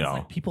 And it's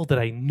like people that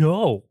I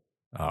know.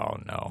 Oh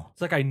no.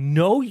 It's like I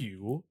know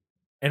you,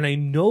 and I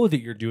know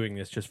that you're doing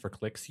this just for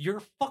clicks.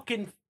 You're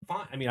fucking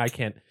fine. I mean, I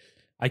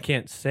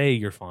can't say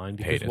you're fine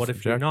because what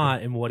if you're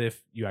not, and what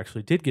if you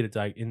actually did get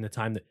it in the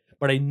time that?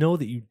 But I know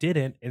that you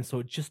didn't, and so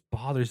it just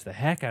bothers the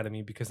heck out of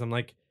me because I'm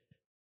like,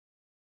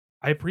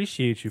 I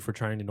appreciate you for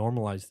trying to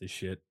normalize this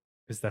shit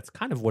because that's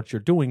kind of what you're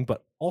doing,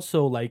 but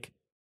also like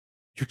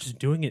you're just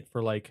doing it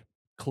for like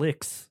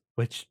clicks,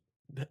 which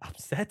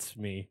upsets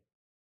me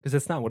because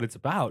that's not what it's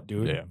about,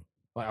 dude. Yeah.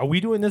 Like, are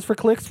we doing this for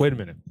clicks? Wait a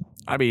minute.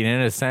 I mean,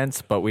 in a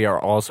sense, but we are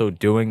also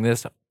doing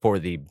this for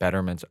the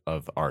betterment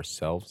of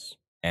ourselves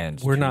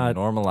and We're to not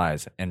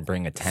normalize and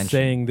bring attention.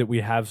 Saying that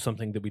we have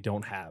something that we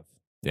don't have.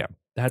 Yeah.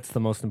 That's the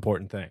most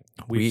important thing.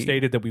 We've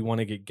stated that we want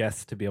to get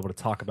guests to be able to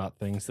talk about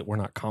things that we're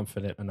not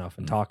confident enough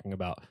in talking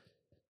about.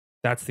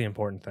 That's the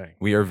important thing.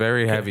 We are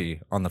very heavy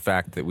on the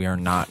fact that we are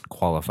not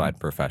qualified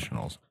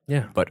professionals.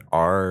 Yeah. But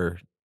our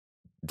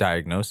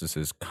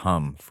diagnoses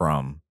come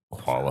from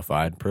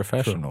qualified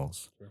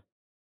professionals. True.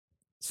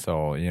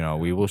 So,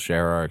 we will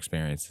share our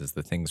experiences,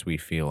 the things we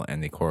feel,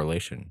 and the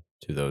correlation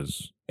to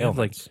those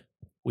ailments.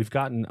 We've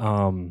gotten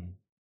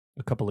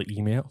a couple of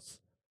emails.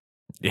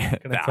 Yeah,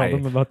 Can I tell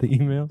them about the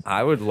emails?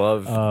 I would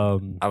love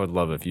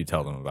if you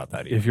tell them about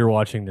that. If you're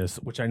watching this,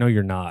 which I know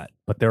you're not,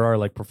 but there are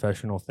like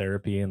professional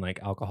therapy and like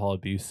alcohol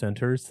abuse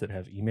centers that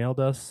have emailed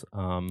us,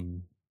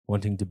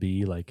 wanting to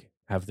be like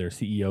have their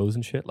CEOs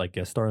and shit like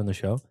guest star on the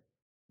show,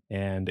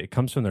 and it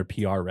comes from their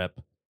PR rep,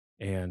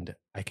 and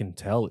I can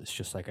tell it's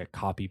just like a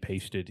copy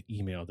pasted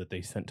email that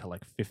they sent to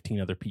like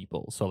 15 other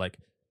people. So like,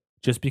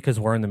 just because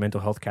we're in the mental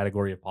health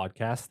category of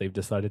podcasts, they've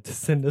decided to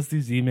send us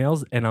these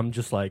emails, and I'm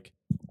just like,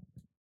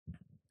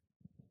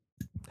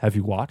 have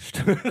you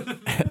watched?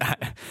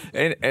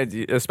 and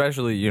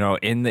especially,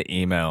 in the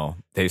email,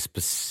 they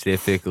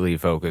specifically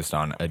focused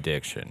on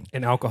addiction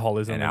and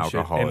alcoholism and shit.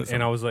 alcoholism.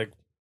 And I was like,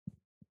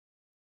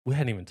 we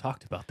hadn't even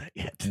talked about that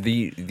yet.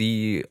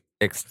 The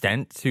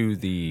extent to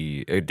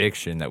the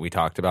addiction that we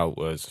talked about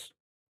was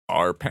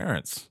our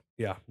parents.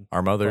 Yeah.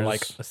 Our mothers. For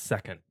like a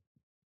second.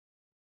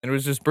 And it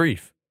was just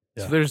brief.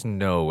 Yeah. So there's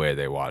no way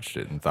they watched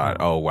it and thought,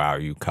 "Oh wow,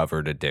 you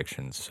covered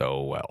addiction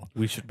so well.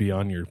 We should be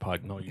on your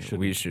pod." No, you should.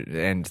 We should.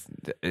 And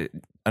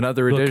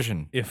another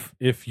edition.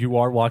 If you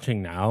are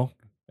watching now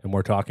and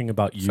we're talking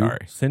about you,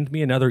 send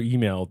me another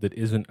email that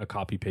isn't a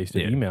copy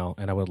pasted email,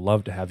 and I would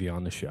love to have you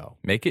on the show.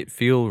 Make it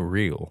feel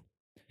real.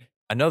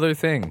 Another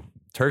thing,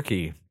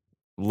 Turkey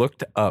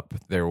looked up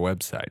their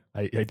website.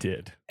 I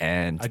did,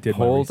 and I did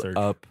pulled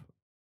up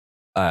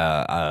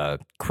a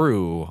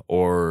crew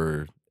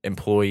or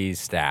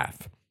employees,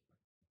 staff.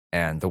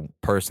 And the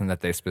person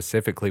that they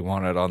specifically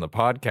wanted on the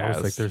podcast. I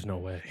was like, there's no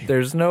way.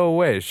 There's no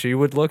way. She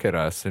would look at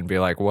us and be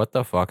like, what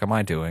the fuck am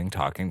I doing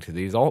talking to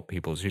these alt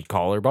people? She'd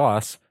call her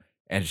boss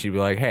and she'd be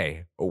like,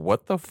 hey,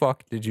 what the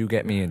fuck did you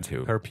get me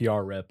into? Her PR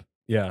rep.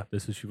 Yeah,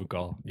 this is she would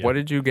call. Yeah. What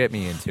did you get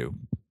me into?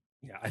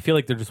 Yeah, I feel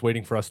like they're just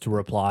waiting for us to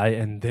reply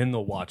and then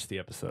they'll watch the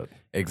episode.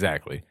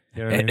 Exactly.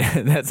 You know what I mean?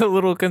 And that's a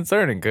little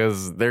concerning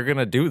because they're going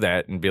to do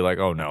that and be like,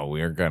 oh no,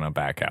 we're going to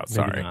back out.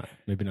 Sorry.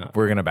 Maybe not.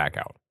 We're going to back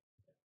out.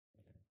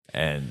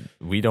 And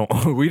we don't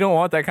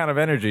want that kind of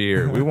energy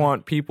here. We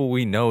want people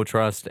we know,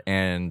 trust,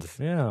 and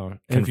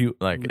if you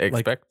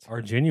expect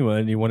are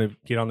genuine, you want to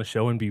get on the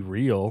show and be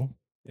real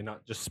and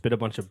not just spit a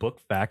bunch of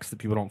book facts that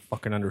people don't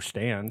fucking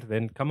understand,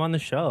 then come on the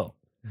show.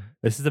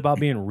 This is about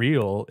being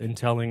real and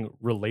telling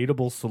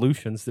relatable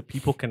solutions that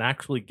people can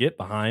actually get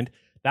behind.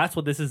 That's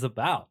what this is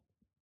about.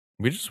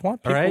 We just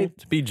want people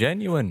to be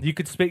genuine. You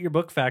could spit your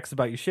book facts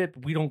about your shit,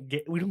 but we don't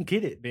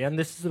get it, man.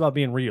 This is about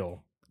being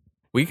real.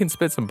 We can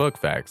spit some book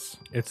facts.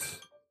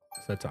 It's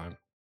that time.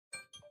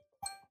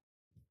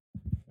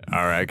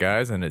 All right,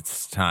 guys, and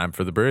it's time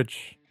for the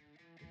bridge.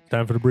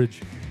 Time for the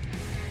bridge.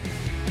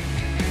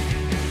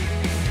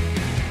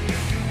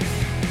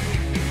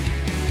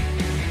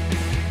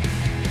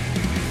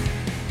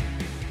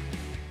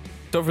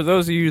 So for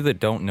those of you that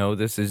don't know,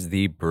 this is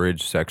the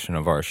bridge section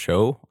of our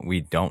show.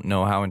 We don't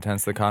know how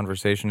intense the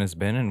conversation has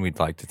been, and we'd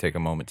like to take a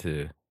moment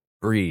to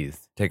breathe,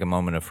 take a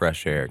moment of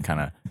fresh air,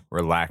 kind of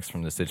relax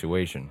from the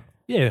situation.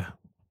 Yeah.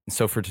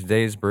 So for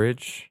today's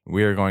bridge,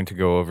 we are going to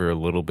go over a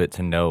little bit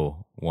to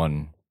know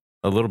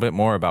a little bit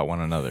more about one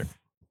another.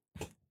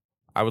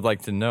 I would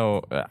like to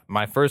know,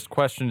 my first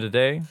question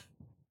today,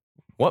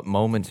 what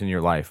moment in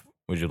your life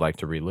would you like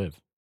to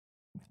relive?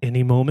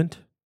 Any moment?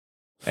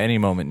 Any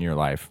moment in your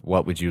life,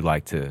 what would you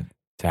like to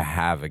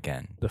have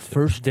again? The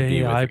first to be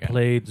day with I again?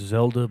 played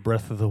Zelda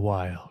Breath of the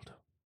Wild.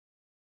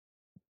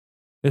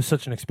 It was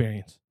such an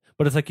experience.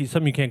 But it's like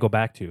something you can't go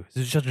back to.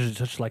 It's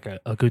such like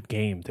a good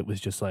game that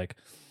was just like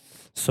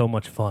so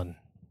much fun.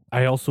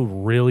 I also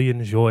really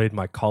enjoyed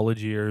my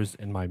college years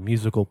and my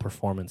musical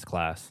performance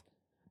class.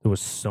 There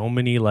was so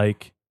many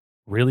like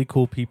really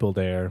cool people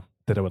there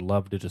that I would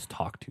love to just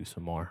talk to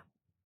some more.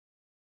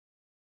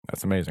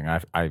 That's amazing.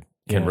 I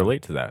can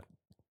relate to that.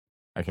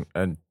 I can,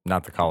 and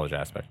not the college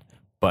aspect,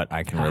 but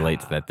I can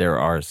relate to that. There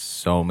are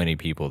so many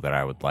people that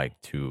I would like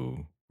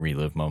to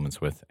relive moments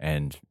with,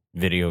 and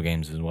video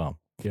games as well.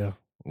 Yeah.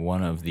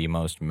 One of the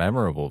most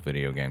memorable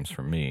video games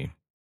for me,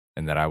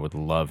 and that I would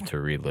love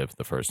to relive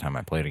the first time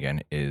I played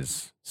again,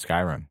 is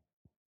Skyrim.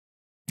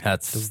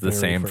 That's the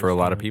same for a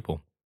lot of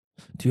people.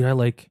 Dude, I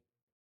like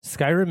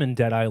Skyrim and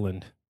Dead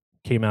Island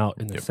came out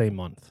in the same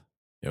month.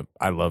 Yep.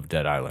 I love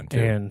Dead Island too.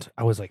 And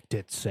I was like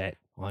dead set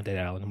on Dead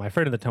Island. And my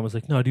friend at the time was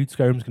like, no, dude,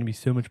 Skyrim's going to be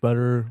so much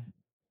better.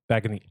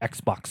 Back in the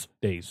Xbox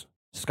days,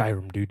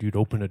 Skyrim, dude, you'd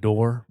open a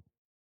door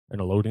and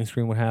a loading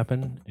screen would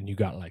happen and you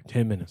got like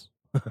 10 minutes.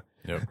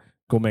 Yep.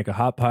 Go make a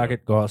hot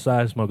pocket, go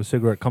outside, smoke a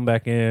cigarette, come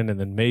back in, and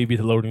then maybe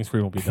the loading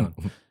screen will be done.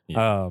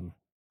 Yeah.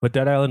 But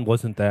Dead Island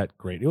wasn't that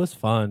great. It was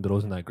fun, but it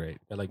wasn't that great.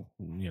 Like,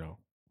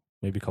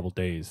 maybe a couple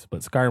days. But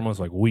Skyrim was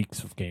like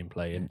weeks of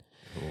gameplay, and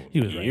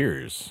he was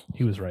years. Right.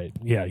 He was right.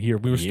 Yeah,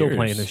 we were still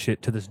playing this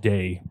shit to this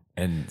day.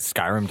 And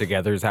Skyrim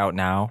Together's out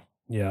now.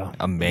 Yeah.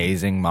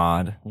 Amazing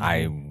mod. Mm-hmm.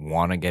 I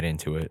want to get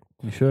into it.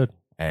 You should.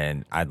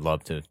 And I'd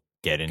love to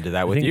get into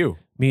that with you.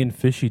 Me and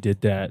Fishy did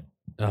that.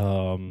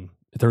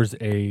 There's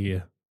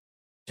a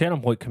channel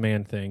point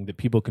command thing that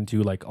people can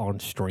do like on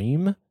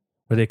stream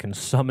where they can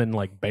summon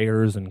like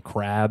bears and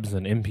crabs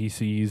and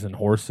NPCs and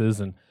horses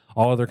and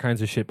all other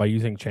kinds of shit by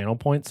using channel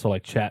points. So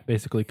like chat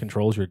basically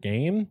controls your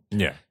game.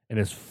 Yeah. And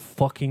it's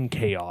fucking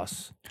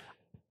chaos.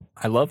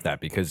 I love that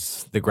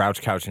because the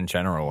Grouch Couch in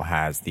general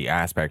has the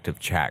aspect of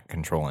chat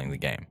controlling the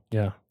game.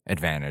 Yeah.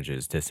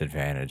 Advantages,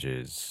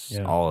 disadvantages,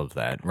 all of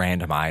that.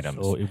 Random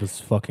items. So it was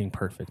fucking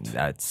perfect.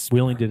 We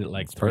only did it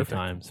like 3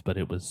 times, but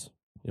it was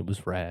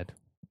rad.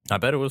 I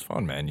bet it was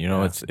fun, man.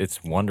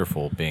 It's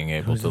wonderful being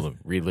able to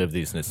relive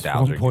these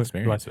nostalgic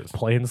experiences. Like,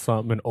 playing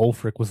something, and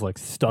Ulfric was like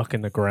stuck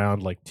in the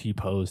ground, like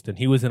T-posed, and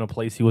he was in a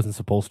place he wasn't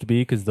supposed to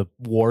be because the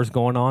war's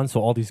going on. So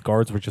all these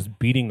guards were just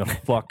beating the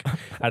fuck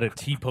out of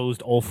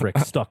T-posed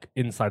Ulfric stuck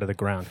inside of the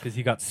ground because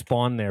he got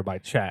spawned there by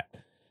chat.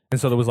 And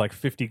so there was like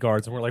 50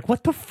 guards, and we're like,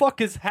 "What the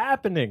fuck is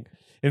happening?"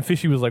 And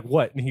Fishy was like,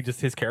 "What?" And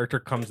his character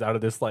comes out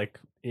of this like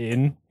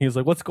inn. He was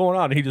like, "What's going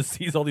on?" And he just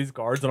sees all these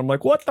guards, and I'm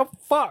like, "What the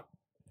fuck?"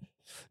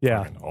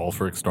 Yeah,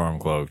 Ulfric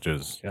Stormcloak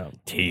just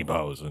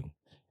T-bows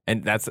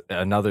and that's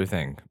another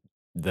thing.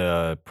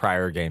 The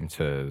prior game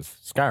to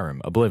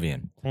Skyrim,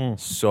 Oblivion,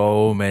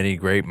 so many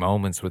great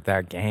moments with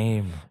that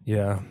game.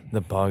 Yeah,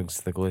 the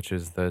bugs, the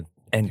glitches, the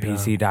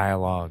NPC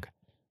dialogue.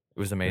 It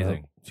was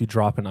amazing. If you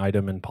drop an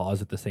item and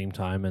pause at the same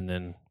time, and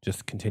then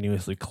just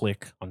continuously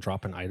click on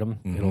drop an item,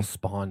 it'll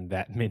spawn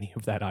that many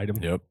of that item.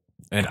 Yep.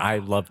 And I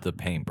love the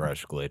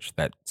paintbrush glitch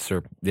that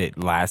it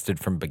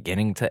lasted from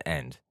beginning to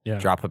end. Yeah.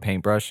 Drop a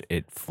paintbrush,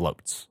 it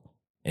floats,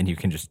 and you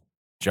can just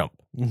jump.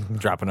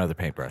 Drop another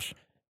paintbrush,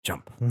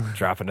 jump.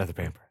 Drop another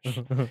paintbrush,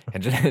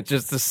 and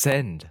just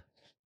ascend.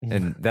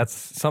 And that's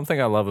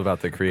something I love about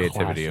the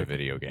creativity of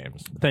video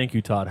games. Thank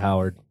you, Todd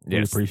Howard.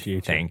 We appreciate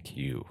you. Thank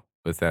you.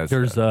 With that,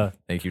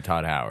 thank you,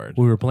 Todd Howard.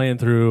 We were playing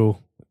through.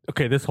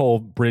 Okay, this whole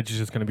bridge is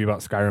just going to be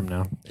about Skyrim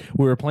now.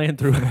 We were playing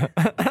through.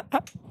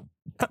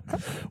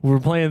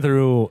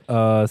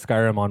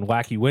 Skyrim on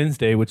Wacky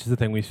Wednesday, which is the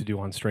thing we used to do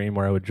on stream,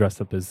 where I would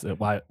dress up as.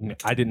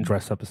 I didn't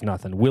dress up as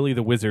nothing. Willie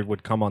the Wizard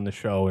would come on the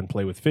show and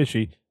play with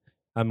Fishy.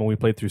 When we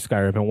played through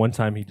Skyrim, and one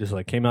time he just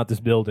like came out this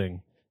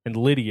building, and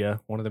Lydia,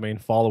 one of the main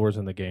followers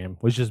in the game,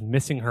 was just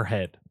missing her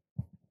head,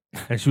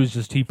 and she was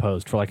just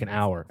T-posed for like an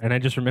hour. And I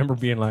just remember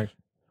being like,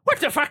 "What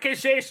the fuck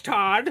is this,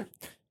 Todd?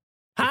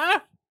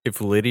 Huh?"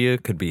 If Lydia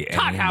could be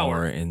any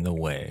more in the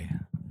way.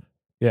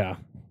 Yeah.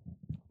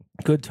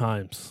 Good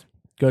times.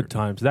 Good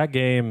times. That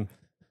game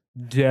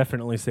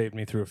definitely saved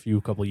me through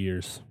a couple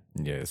years.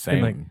 Yeah,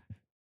 same. And, like,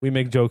 we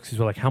make jokes.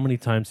 We're like, how many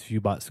times have you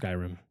bought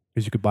Skyrim?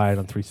 Because you could buy it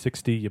on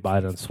 360, you buy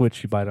it on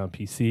Switch, you buy it on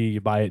PC, you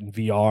buy it in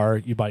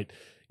VR,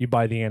 you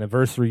buy the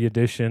anniversary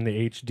edition,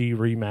 the HD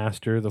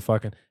remaster, the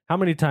fucking... How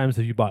many times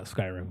have you bought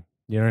Skyrim?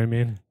 You know what I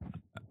mean?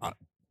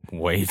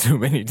 Way too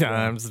many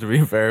times, to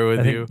be fair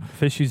with you.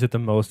 Fishy's at the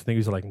most. I think he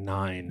was like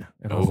 9.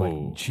 And I was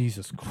like,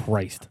 Jesus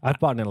Christ. I've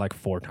bought it like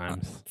 4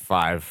 times.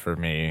 5 for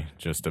me,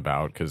 just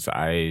about, because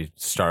I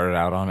started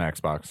out on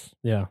Xbox.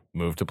 Yeah.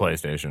 Moved to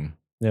PlayStation.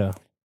 Yeah.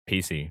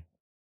 PC.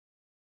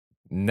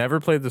 Never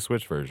played the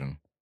Switch version,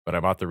 but I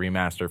bought the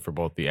remaster for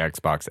both the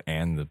Xbox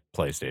and the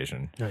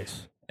PlayStation.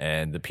 Nice.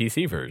 and the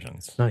PC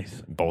versions.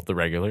 Nice. Both the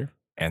regular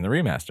and the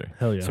remaster.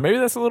 Hell yeah. So maybe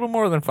that's a little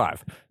more than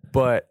 5.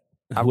 But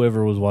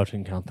whoever was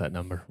watching, count that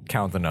number.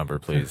 count the number,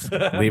 please.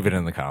 Leave it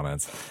in the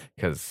comments,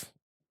 because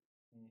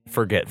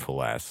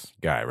forgetful ass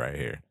guy right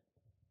here.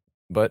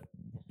 But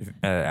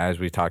as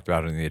we talked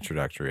about in the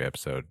introductory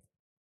episode,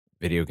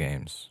 video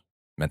games,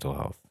 mental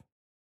health,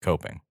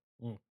 coping,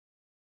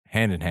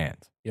 hand in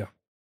hand. Yeah.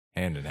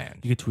 Hand in hand.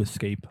 You get to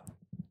escape.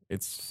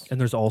 And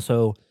there's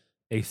also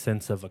a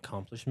sense of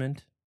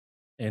accomplishment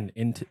and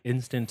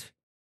instant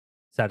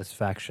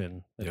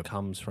satisfaction that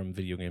comes from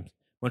video games.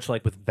 Much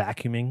like with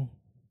vacuuming,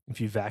 if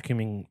you're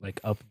vacuuming like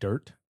up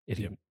dirt,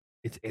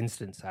 it's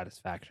instant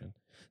satisfaction.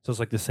 So it's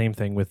like the same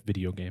thing with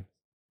video games.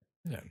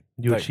 Yeah.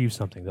 You achieve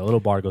something. The little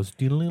bar goes,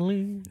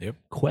 Yep.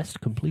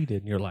 Quest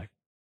completed. And you're like,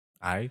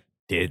 I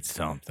did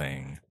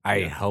something.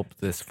 I helped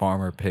this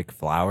farmer pick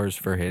flowers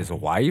for his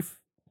wife.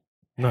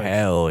 Nice.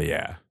 Hell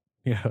yeah.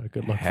 Yeah,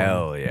 good luck.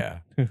 Hell yeah.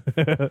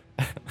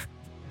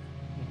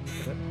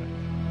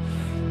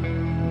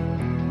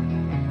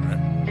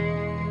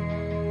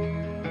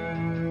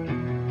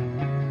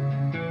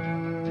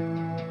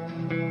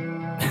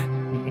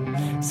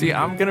 See,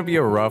 I'm going to be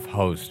a rough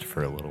host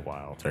for a little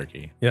while,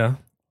 Turkey. Yeah.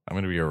 I'm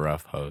going to be a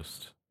rough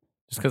host.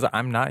 Just because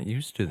I'm not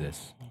used to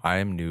this. I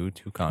am new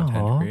to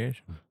content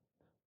creation.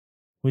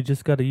 We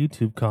just got a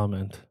YouTube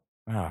comment.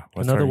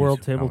 Another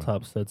World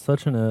Tabletop said,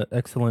 such an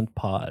excellent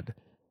pod.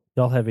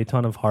 Y'all have a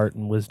ton of heart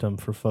and wisdom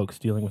for folks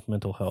dealing with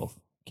mental health.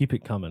 Keep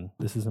it coming.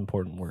 This is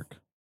important work.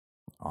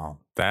 Oh,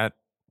 that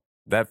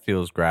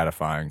feels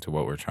gratifying to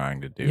what we're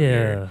trying to do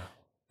here.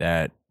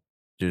 That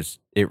just,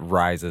 it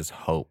rises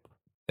hope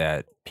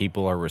that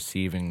people are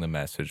receiving the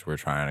message we're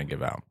trying to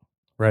give out.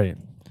 Right.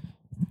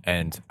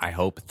 And I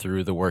hope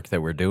through the work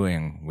that we're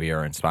doing, we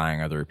are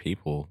inspiring other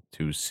people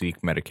to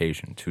seek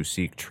medication, to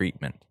seek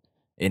treatment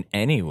in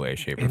any way,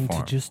 shape, or form.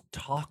 And to just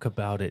talk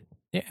about it.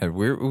 Yeah,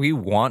 we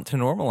want to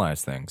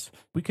normalize things.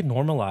 We can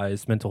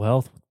normalize mental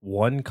health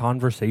one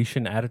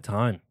conversation at a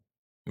time.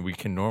 We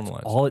can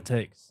normalize. All it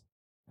takes.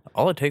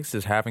 All it takes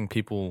is having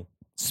people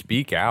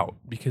speak out.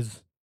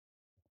 Because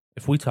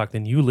if we talk,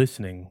 then you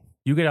listening,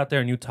 you get out there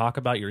and you talk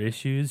about your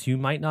issues, you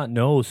might not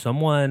know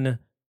someone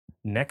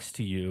next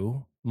to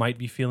you might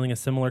be feeling a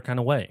similar kind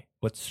of way,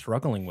 but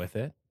struggling with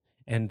it.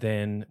 And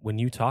then when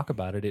you talk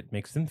about it, it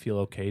makes them feel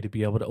okay to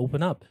be able to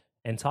open up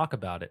and talk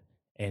about it.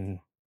 And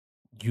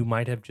you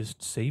might have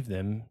just saved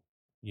them,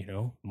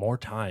 more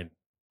time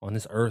on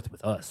this earth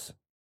with us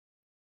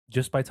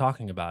just by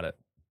talking about it.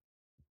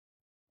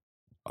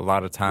 A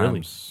lot of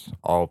times,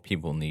 all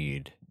people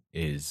need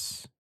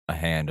is a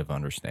hand of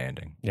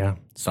understanding. Yeah.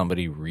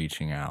 Somebody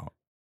reaching out.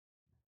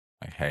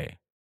 Like, hey,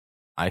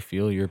 I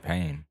feel your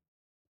pain.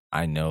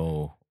 I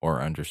know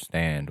or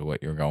understand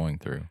what you're going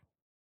through.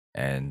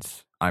 And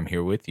I'm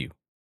here with you.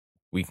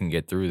 We can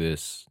get through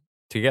this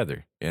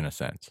together, in a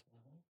sense.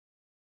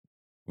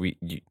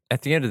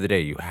 At the end of the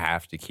day, you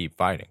have to keep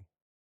fighting.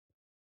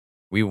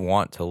 We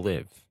want to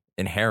live.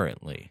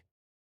 Inherently,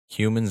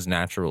 humans'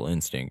 natural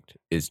instinct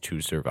is to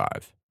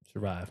survive.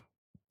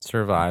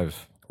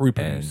 Survive.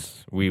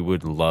 Reproduce. And we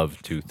would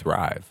love to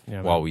thrive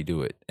while we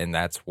do it. And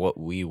that's what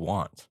we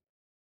want.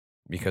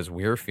 Because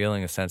we're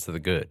feeling a sense of the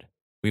good.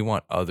 We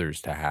want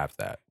others to have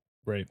that.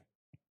 Right.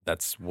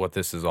 That's what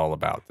this is all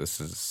about.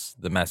 This is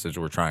the message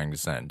we're trying to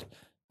send.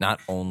 Not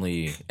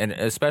only, and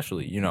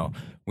especially,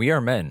 we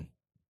are men.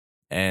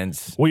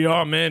 And we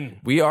are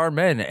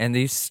men. And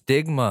the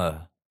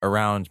stigma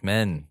around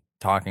men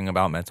talking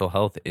about mental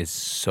health is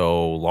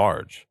so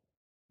large.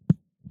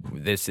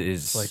 This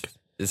is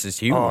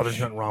huge. Oh, there's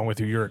nothing wrong with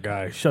you. You're a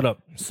guy. Shut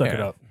up. Suck it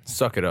up.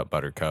 Suck it up,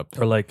 Buttercup.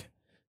 Or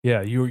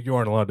you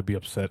aren't allowed to be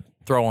upset.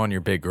 Throw on your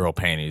big girl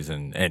panties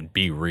and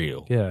be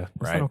real. Yeah,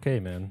 that's not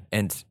okay, man.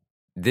 And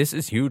this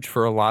is huge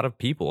for a lot of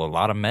people, a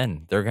lot of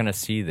men. They're going to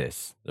see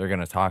this. They're going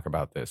to talk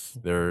about this.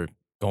 They're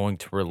going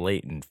to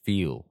relate and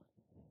feel.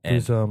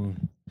 There's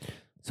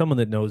someone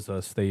that knows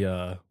us.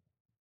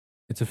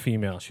 It's a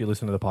female. She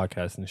listened to the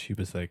podcast and she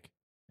was like,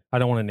 I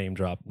don't want to name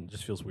drop. It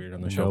just feels weird on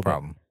the show. No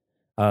problem.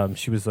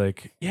 She was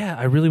like, yeah,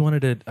 I really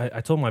wanted to.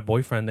 I told my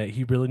boyfriend that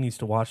he really needs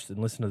to watch and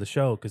listen to the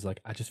show because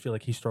I just feel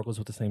like he struggles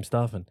with the same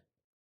stuff. And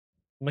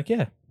I'm like,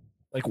 yeah,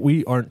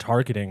 we aren't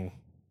targeting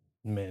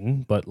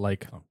men, but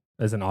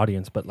as an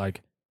audience, but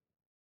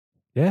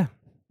yeah.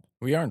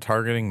 We aren't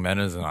targeting men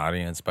as an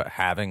audience, but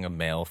having a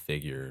male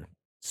figure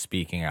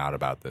speaking out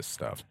about this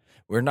stuff.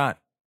 We're not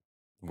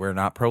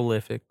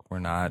prolific. We're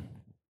not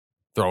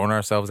throwing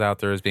ourselves out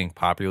there as being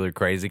popular,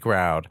 crazy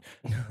crowd.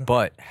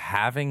 But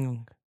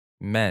having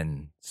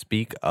men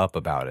speak up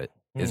about it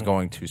is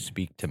going to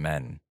speak to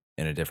men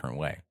in a different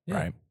way,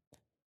 right?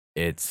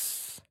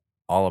 It's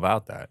all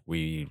about that.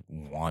 We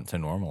want to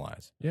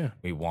normalize. Yeah.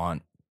 We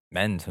want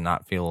men to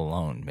not feel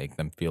alone, make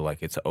them feel like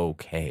it's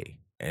okay.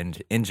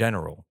 And in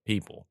general,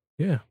 people.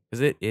 Yeah.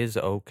 Because it is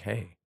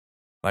okay.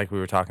 Like we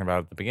were talking about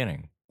at the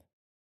beginning.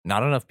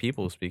 Not enough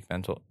people speak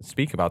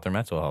about their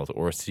mental health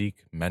or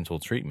seek mental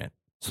treatment.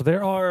 So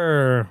there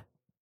are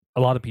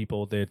a lot of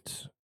people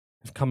that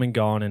have come and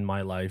gone in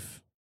my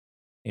life,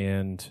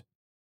 and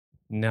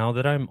now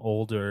that I'm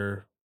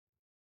older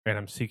and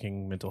I'm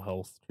seeking mental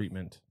health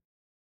treatment,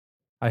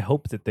 I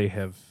hope that they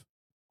have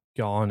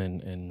gone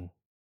and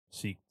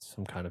seeked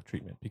some kind of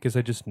treatment, because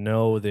I just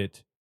know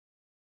that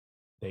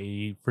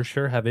they for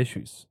sure have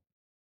issues.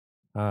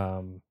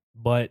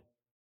 But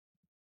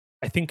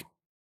I think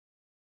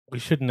we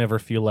should never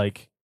feel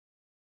like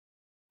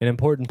an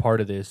important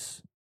part of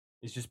this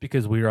is just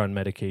because we're on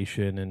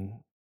medication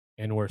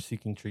and we're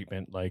seeking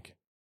treatment. Like,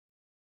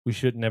 we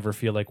should never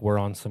feel like we're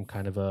on some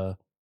kind of a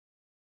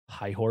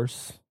high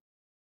horse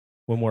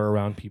when we're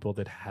around people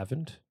that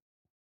haven't.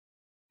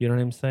 You know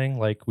what I'm saying?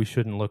 Like, we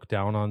shouldn't look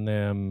down on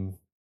them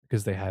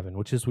because they haven't,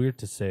 which is weird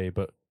to say,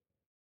 but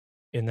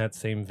in that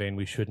same vein,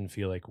 we shouldn't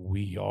feel like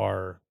we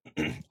are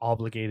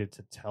obligated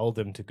to tell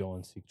them to go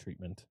and seek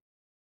treatment.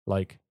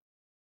 Like,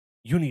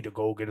 you need to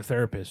go get a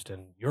therapist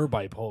and you're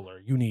bipolar,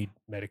 you need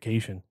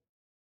medication.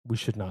 We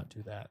should not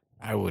do that.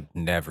 I would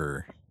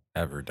never,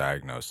 ever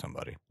diagnose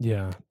somebody.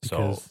 Yeah,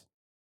 because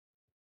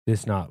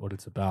it's not what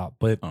it's about.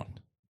 But Oh.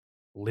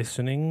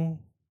 listening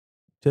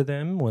to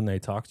them when they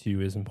talk to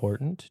you is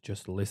important.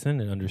 Just listen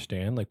and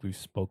understand, like we've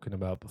spoken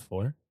about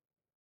before.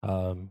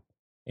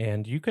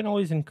 And you can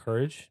always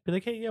encourage, be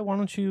like, hey, yeah, why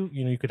don't you,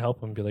 you could help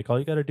them. Be like, all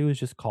you got to do is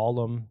just call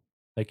them.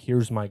 Like,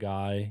 here's my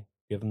guy,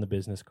 give them the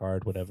business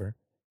card, whatever.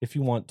 If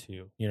you want to,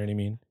 you know what I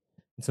mean?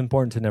 It's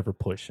important to never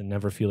push and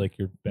never feel like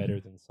you're better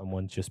than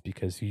someone just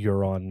because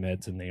you're on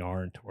meds and they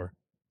aren't, or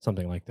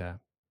something like that.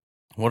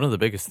 One of the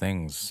biggest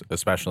things,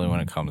 especially when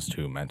it comes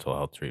to mental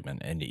health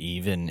treatment and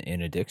even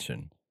in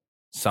addiction,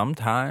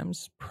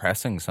 sometimes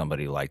pressing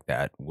somebody like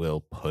that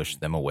will push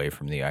them away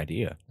from the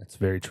idea. That's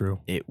very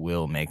true. It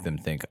will make them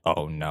think,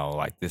 oh no,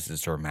 like this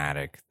is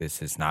dramatic.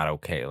 This is not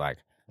okay. Like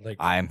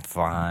I'm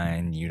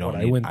fine.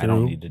 I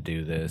don't need to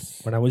do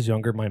this. When I was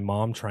younger, my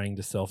mom trying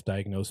to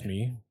self-diagnose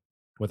me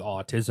with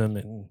autism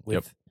and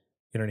with,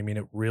 you know what I mean?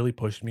 It really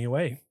pushed me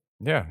away.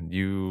 Yeah.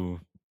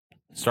 You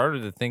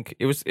started to think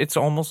it's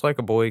almost like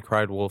a boy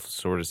cried wolf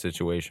sort of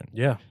situation.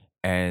 Yeah.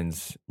 And,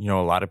 a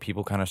lot of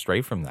people kind of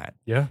stray from that.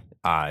 Yeah.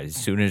 As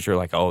soon as you're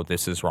like, oh,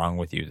 this is wrong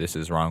with you, this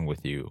is wrong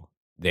with you,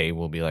 they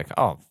will be like,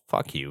 oh,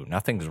 fuck you,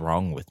 nothing's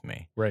wrong with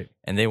me. Right.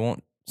 And they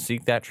won't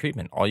seek that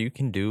treatment. All you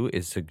can do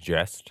is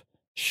suggest,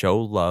 show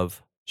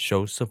love,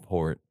 show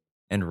support,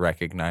 and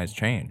recognize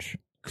change.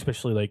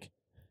 Especially, like,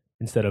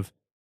 instead of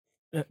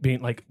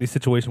being like the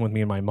situation with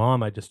me and my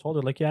mom, I just told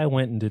her, like, yeah, I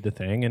went and did the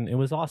thing and it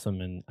was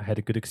awesome and I had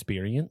a good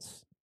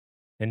experience.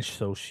 And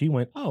so she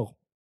went, oh,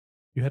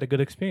 you had a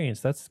good experience.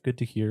 That's good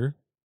to hear.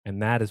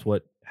 And that is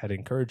what had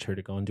encouraged her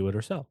to go and do it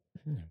herself.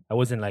 I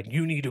wasn't like,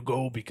 you need to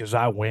go because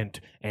I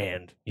went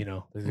and,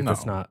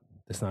 that's not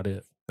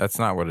it. That's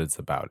not what it's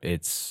about.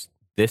 It's,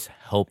 this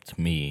helped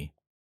me.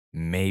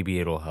 Maybe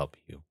it'll help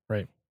you.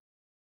 Right.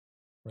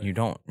 You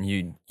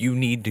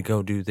need to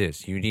go do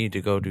this. You need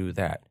to go do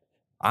that.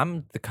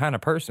 I'm the kind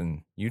of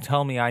person, you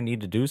tell me I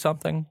need to do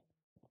something,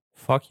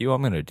 fuck you,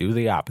 I'm going to do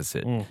the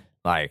opposite.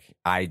 There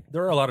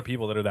are a lot of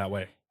people that are that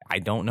way. I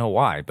don't know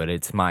why, but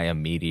it's my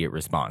immediate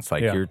response.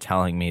 Like, you're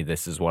telling me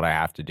this is what I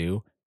have to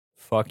do.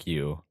 Fuck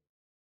you.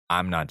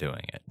 I'm not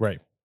doing it. Right.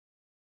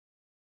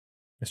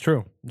 It's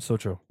true. It's so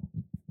true.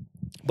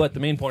 But the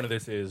main point of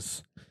this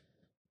is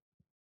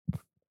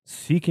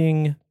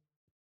seeking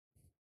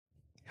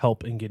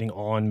help in getting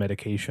on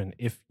medication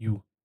if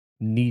you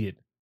need it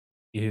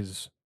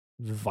is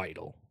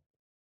vital.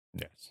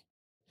 Yes,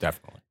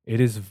 definitely. It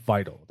is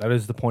vital. That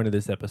is the point of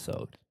this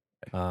episode.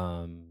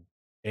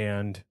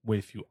 And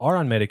if you are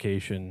on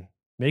medication,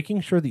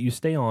 making sure that you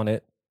stay on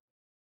it,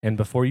 and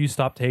before you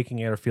stop taking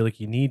it or feel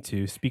like you need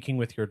to, speaking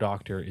with your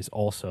doctor is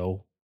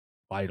also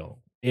vital.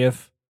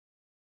 If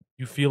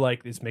you feel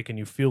like it's making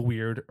you feel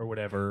weird or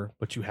whatever,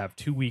 but you have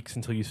 2 weeks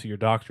until you see your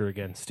doctor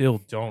again,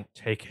 still don't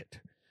take it.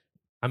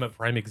 I'm a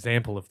prime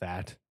example of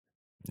that.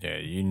 Yeah,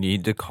 you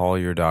need to call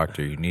your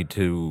doctor. You need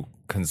to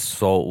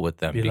consult with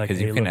them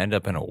because you can end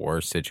up in a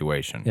worse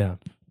situation. Yeah.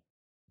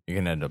 You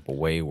can end up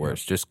way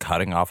worse. Just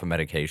cutting off a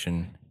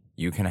medication,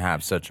 you can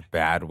have such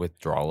bad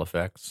withdrawal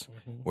effects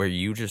where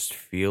you just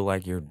feel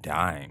like you're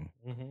dying.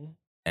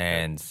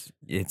 And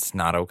it's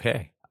not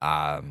okay.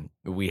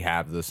 We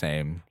have the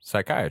same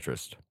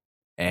psychiatrist,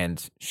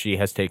 and she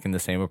has taken the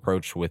same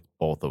approach with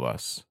both of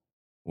us,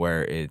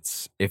 where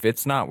if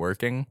it's not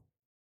working,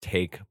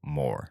 take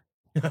more.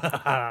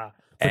 But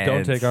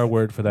don't take our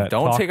word for that.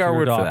 Don't take our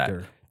word for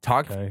that.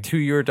 Talk to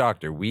your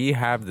doctor. We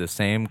have the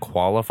same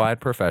qualified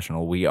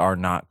professional. We are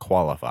not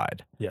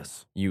qualified.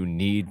 Yes. You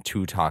need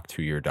to talk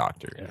to your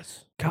doctor.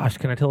 Yes. Gosh,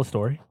 can I tell a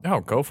story? Oh,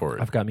 go for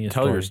it. I've got me a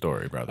Tell story. your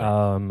story,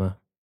 brother.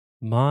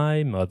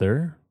 My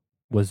mother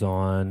was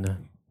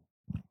on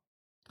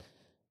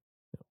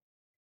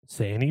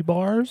Xanny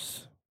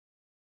bars,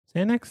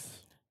 Xanax.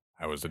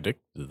 I was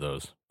addicted to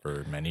those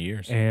for many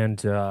years. And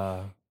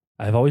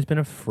I've always been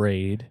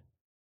afraid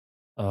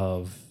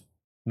of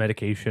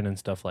medication and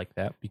stuff like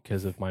that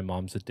because of my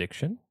mom's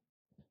addiction.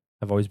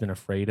 I've always been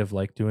afraid of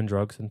like doing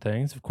drugs and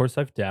things. Of course,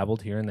 I've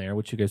dabbled here and there,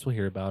 which you guys will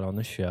hear about on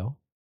the show.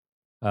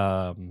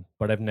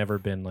 But I've never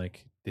been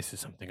like, this is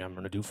something I'm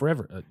going to do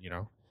forever,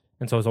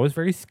 And so I was always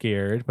very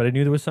scared, but I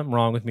knew there was something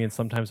wrong with me. And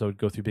sometimes I would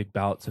go through big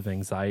bouts of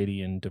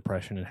anxiety and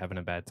depression and having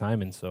a bad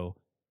time. And so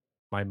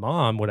my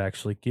mom would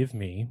actually give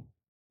me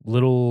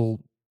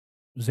little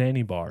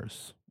Xanny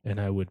bars,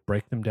 and I would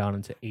break them down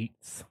into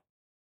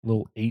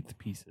little eighth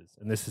pieces.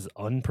 And this is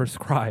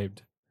unprescribed.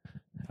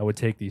 I would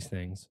take these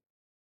things.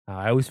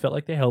 I always felt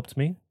like they helped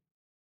me,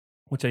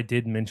 which I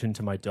did mention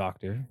to my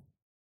doctor.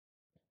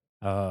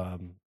 I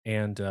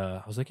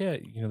was like, yeah,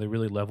 they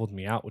really leveled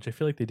me out, which I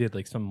feel like they did.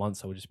 Like some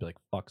months I would just be like,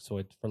 fuck.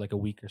 So for like a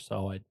week or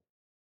so, I'd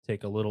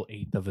take a little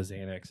eighth of a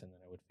Xanax and then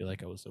I would feel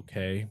like I was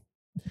okay.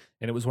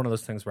 And it was one of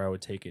those things where I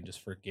would take it and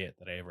just forget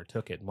that I ever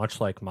took it,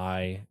 much like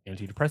my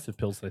antidepressive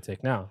pills that I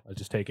take now. I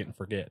just take it and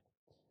forget.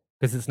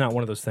 Because it's not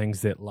one of those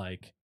things that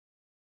like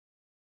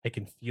I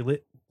can feel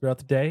it throughout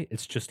the day.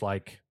 It's just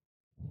like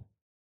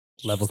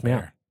levels me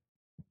out.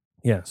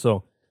 Yeah.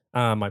 So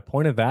my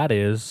point of that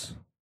is,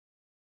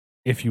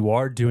 if you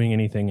are doing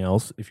anything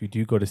else, if you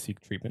do go to seek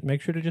treatment,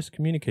 make sure to just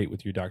communicate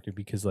with your doctor,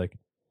 because like,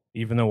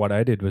 even though what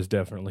I did was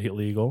definitely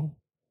illegal,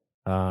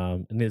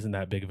 and isn't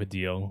that big of a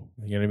deal,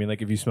 you know what I mean?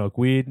 Like if you smoke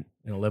weed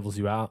and it levels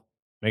you out,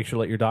 make sure to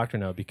let your doctor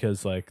know,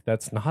 because like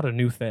that's not a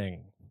new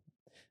thing.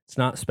 It's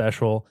not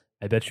special.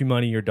 I bet you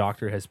money your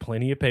doctor has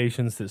plenty of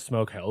patients that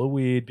smoke hella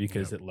weed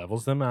because it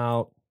levels them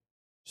out.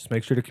 Just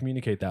make sure to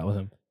communicate that with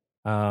them.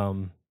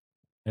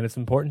 And it's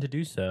important to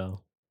do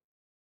so.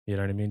 You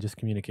know what I mean? Just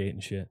communicate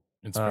and shit.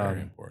 It's very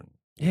important.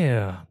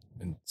 Yeah.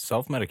 And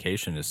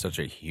self-medication is such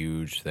a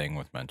huge thing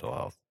with mental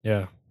health.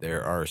 Yeah.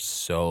 There are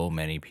so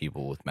many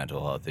people with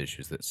mental health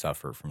issues that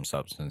suffer from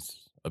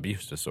substance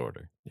abuse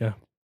disorder. Yeah.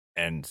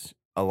 And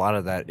a lot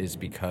of that is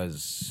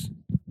because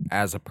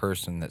as a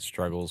person that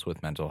struggles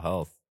with mental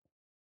health,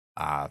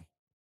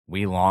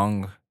 we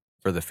long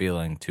for the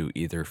feeling to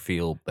either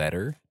feel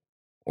better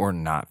or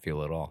not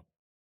feel at all.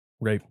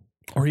 Right.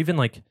 Or even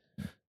like,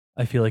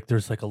 I feel like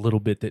there's like a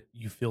little bit that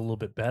you feel a little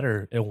bit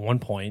better at one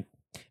point,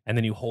 and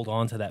then you hold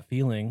on to that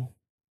feeling.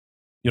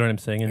 You know what I'm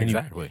saying? And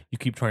then you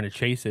keep trying to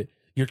chase it.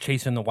 You're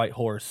chasing the white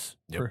horse,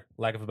 for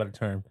lack of a better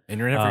term. And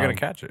you're never going to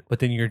catch it. But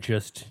then you're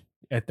just,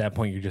 at that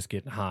point, you're just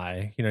getting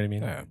high. You know what I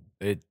mean? Yeah.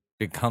 It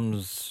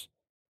becomes,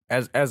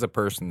 as a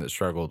person that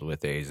struggled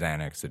with a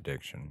Xanax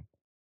addiction,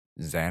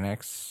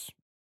 Xanax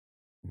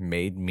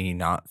made me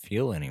not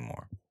feel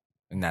anymore.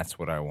 And that's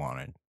what I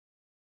wanted.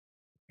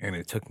 And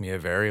it took me a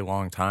very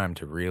long time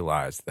to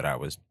realize that I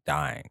was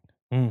dying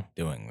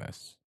doing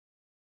this.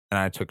 And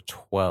I took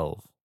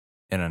 12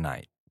 in a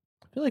night.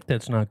 I feel like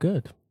that's not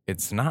good.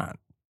 It's not.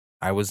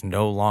 I was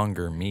no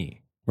longer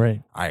me.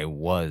 Right. I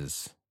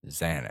was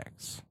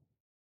Xanax.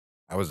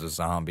 I was a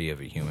zombie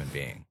of a human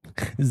being.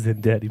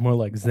 Zen Daddy, more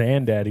like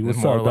Zan Daddy. What's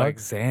more up, like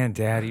dog? Zan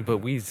Daddy, but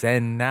we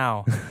Zen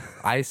now.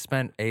 I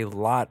spent a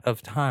lot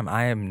of time.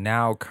 I am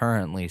now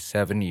currently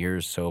 7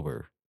 years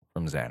sober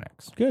from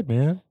Xanax. Good,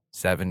 man.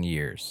 7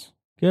 years.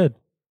 Good.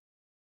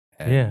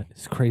 And yeah,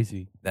 it's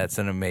crazy. That's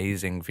an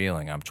amazing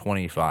feeling. I'm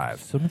 25.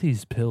 Some of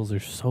these pills are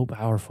so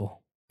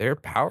powerful. They're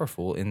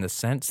powerful in the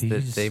sense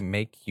that they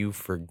make you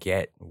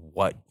forget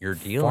what you're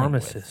dealing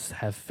with. Pharmacists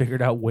have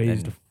figured out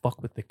ways to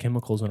fuck with the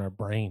chemicals in our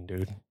brain,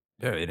 dude.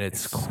 Yeah, and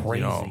it's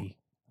crazy.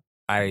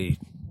 I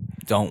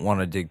don't want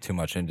to dig too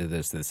much into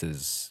this. This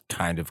is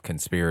kind of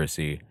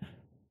conspiracy,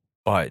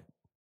 but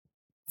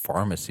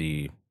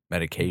pharmacy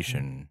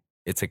medication,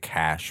 it's a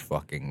cash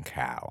fucking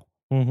cow.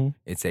 Mm-hmm.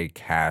 It's a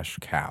cash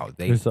cow.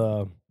 There's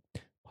a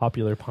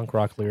popular punk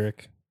rock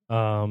lyric.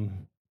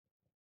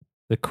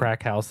 The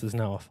crack house is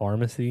now a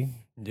pharmacy.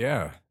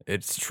 Yeah,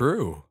 it's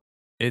true.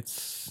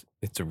 It's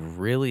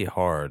really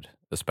hard,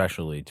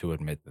 especially to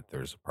admit that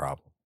there's a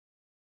problem.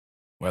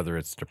 Whether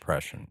it's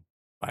depression,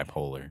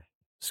 bipolar,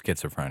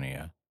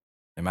 schizophrenia,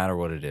 no matter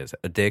what it is,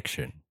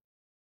 addiction,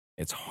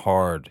 it's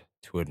hard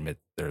to admit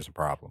there's a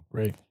problem.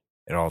 Right.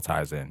 It all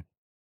ties in.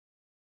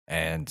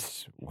 And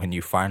when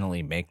you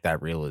finally make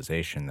that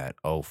realization that,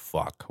 oh,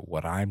 fuck,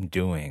 what I'm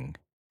doing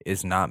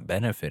is not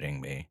benefiting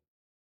me,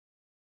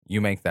 you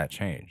make that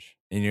change.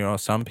 And,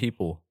 some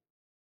people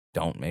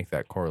don't make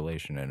that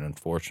correlation. And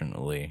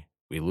unfortunately,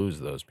 we lose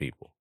those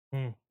people.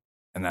 And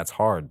that's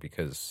hard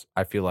because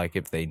I feel like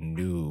if they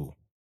knew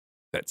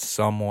that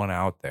someone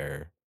out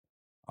there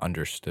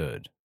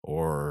understood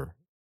or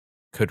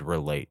could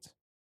relate,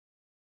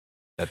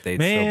 that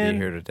they'd still be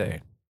here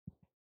today.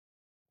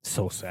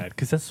 So sad,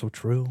 because that's so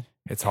true.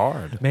 It's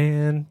hard.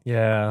 Man,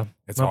 yeah.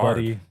 It's my hard.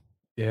 buddy.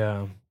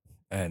 Yeah.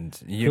 And,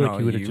 I feel like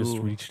he would have just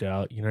reached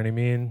out, you know what I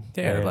mean?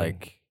 Yeah,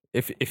 like,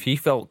 if he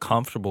felt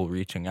comfortable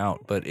reaching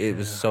out, but it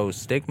was so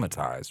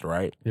stigmatized,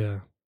 right?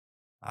 Yeah.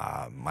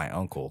 My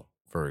uncle,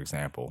 for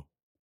example,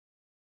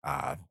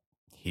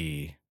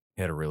 he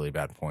had a really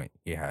bad point.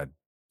 He had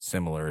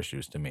similar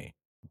issues to me.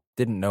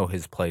 Didn't know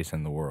his place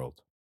in the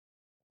world.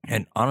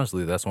 And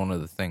honestly, that's one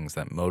of the things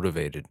that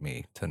motivated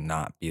me to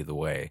not be the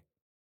way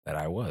that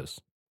I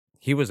was.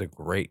 He was a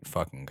great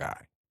fucking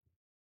guy,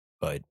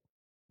 but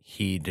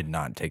he did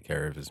not take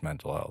care of his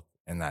mental health.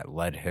 And that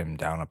led him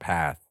down a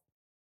path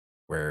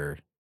where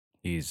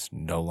he's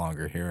no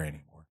longer here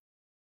anymore.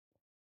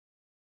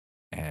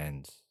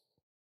 And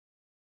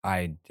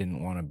I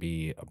didn't want to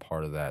be a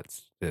part of that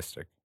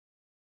statistic.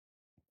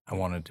 I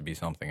wanted to be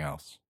something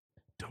else.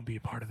 Don't be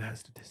a part of that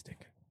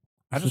statistic.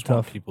 I just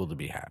want people to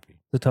be happy.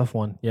 It's a tough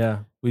one. Yeah.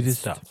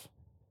 It's tough.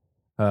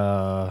 It's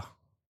a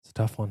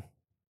tough one.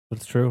 But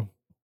it's true.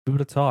 People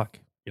to talk,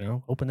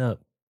 open up.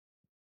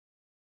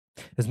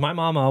 As my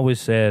mom always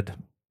said,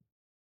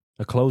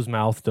 a closed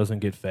mouth doesn't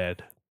get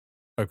fed.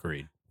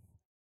 Agreed.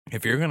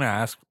 If you're going to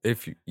ask,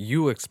 if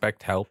you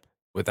expect help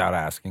without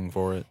asking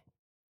for it,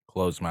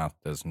 closed mouth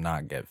does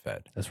not get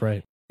fed. That's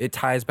right. It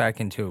ties back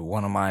into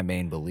one of my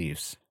main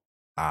beliefs.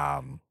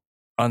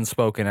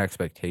 Unspoken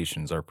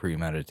expectations are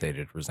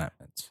premeditated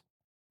resentments.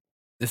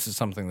 This is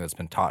something that's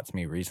been taught to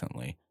me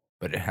recently,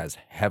 but it has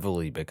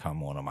heavily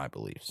become one of my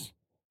beliefs.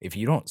 If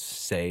you don't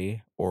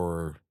say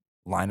or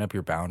line up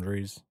your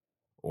boundaries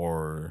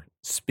or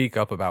speak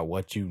up about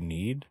what you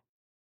need,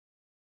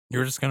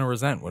 you're just going to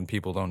resent when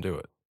people don't do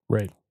it.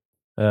 Right.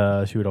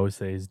 She would always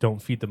say,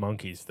 don't feed the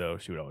monkeys, though,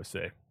 she would always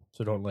say.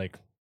 So don't,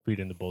 feed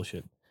into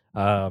bullshit.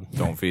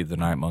 Don't feed the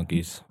night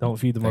monkeys. Don't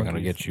feed the monkeys. They're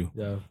going to get you.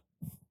 Yeah.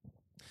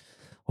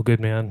 Well,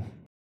 good, man.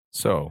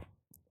 So,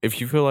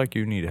 if you feel like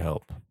you need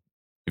help,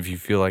 if you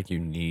feel like you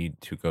need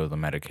to go the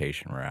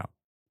medication route,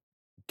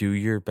 do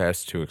your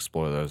best to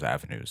explore those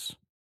avenues.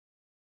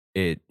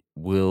 It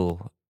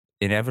will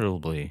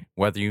inevitably,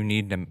 whether you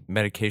need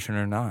medication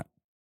or not,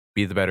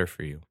 be the better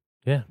for you.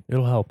 Yeah,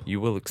 it'll help. You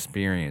will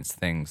experience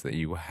things that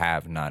you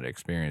have not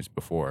experienced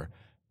before,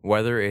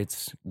 whether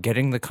it's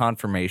getting the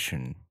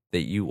confirmation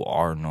that you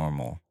are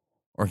normal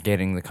or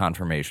getting the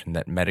confirmation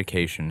that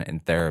medication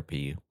and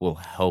therapy will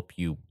help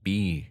you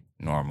be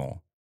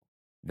normal.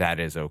 That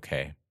is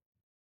okay.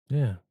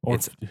 Yeah. Or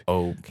it's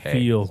okay.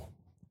 Feel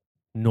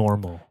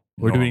normal.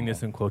 We're doing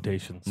this in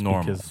quotations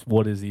because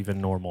what is even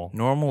normal?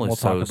 Normal is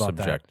so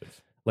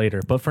subjective.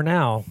 Later. But for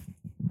now,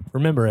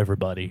 remember,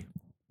 everybody,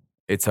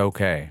 it's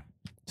okay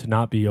to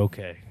not be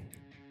okay.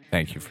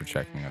 Thank you for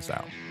checking us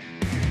out.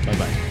 Bye-bye.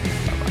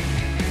 Bye-bye.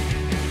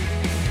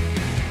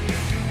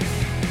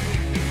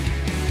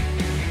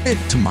 Head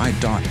to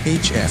my.hftd.org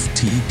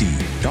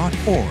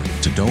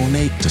to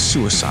donate to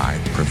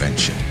suicide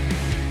prevention.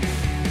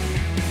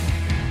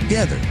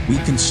 Together, we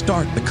can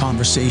start the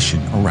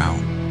conversation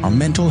around our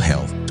mental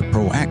health to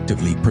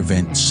proactively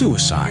prevent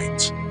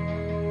suicides.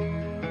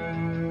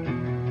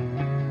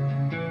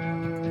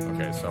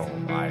 Okay, so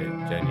I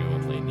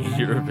genuinely need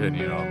your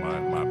opinion on my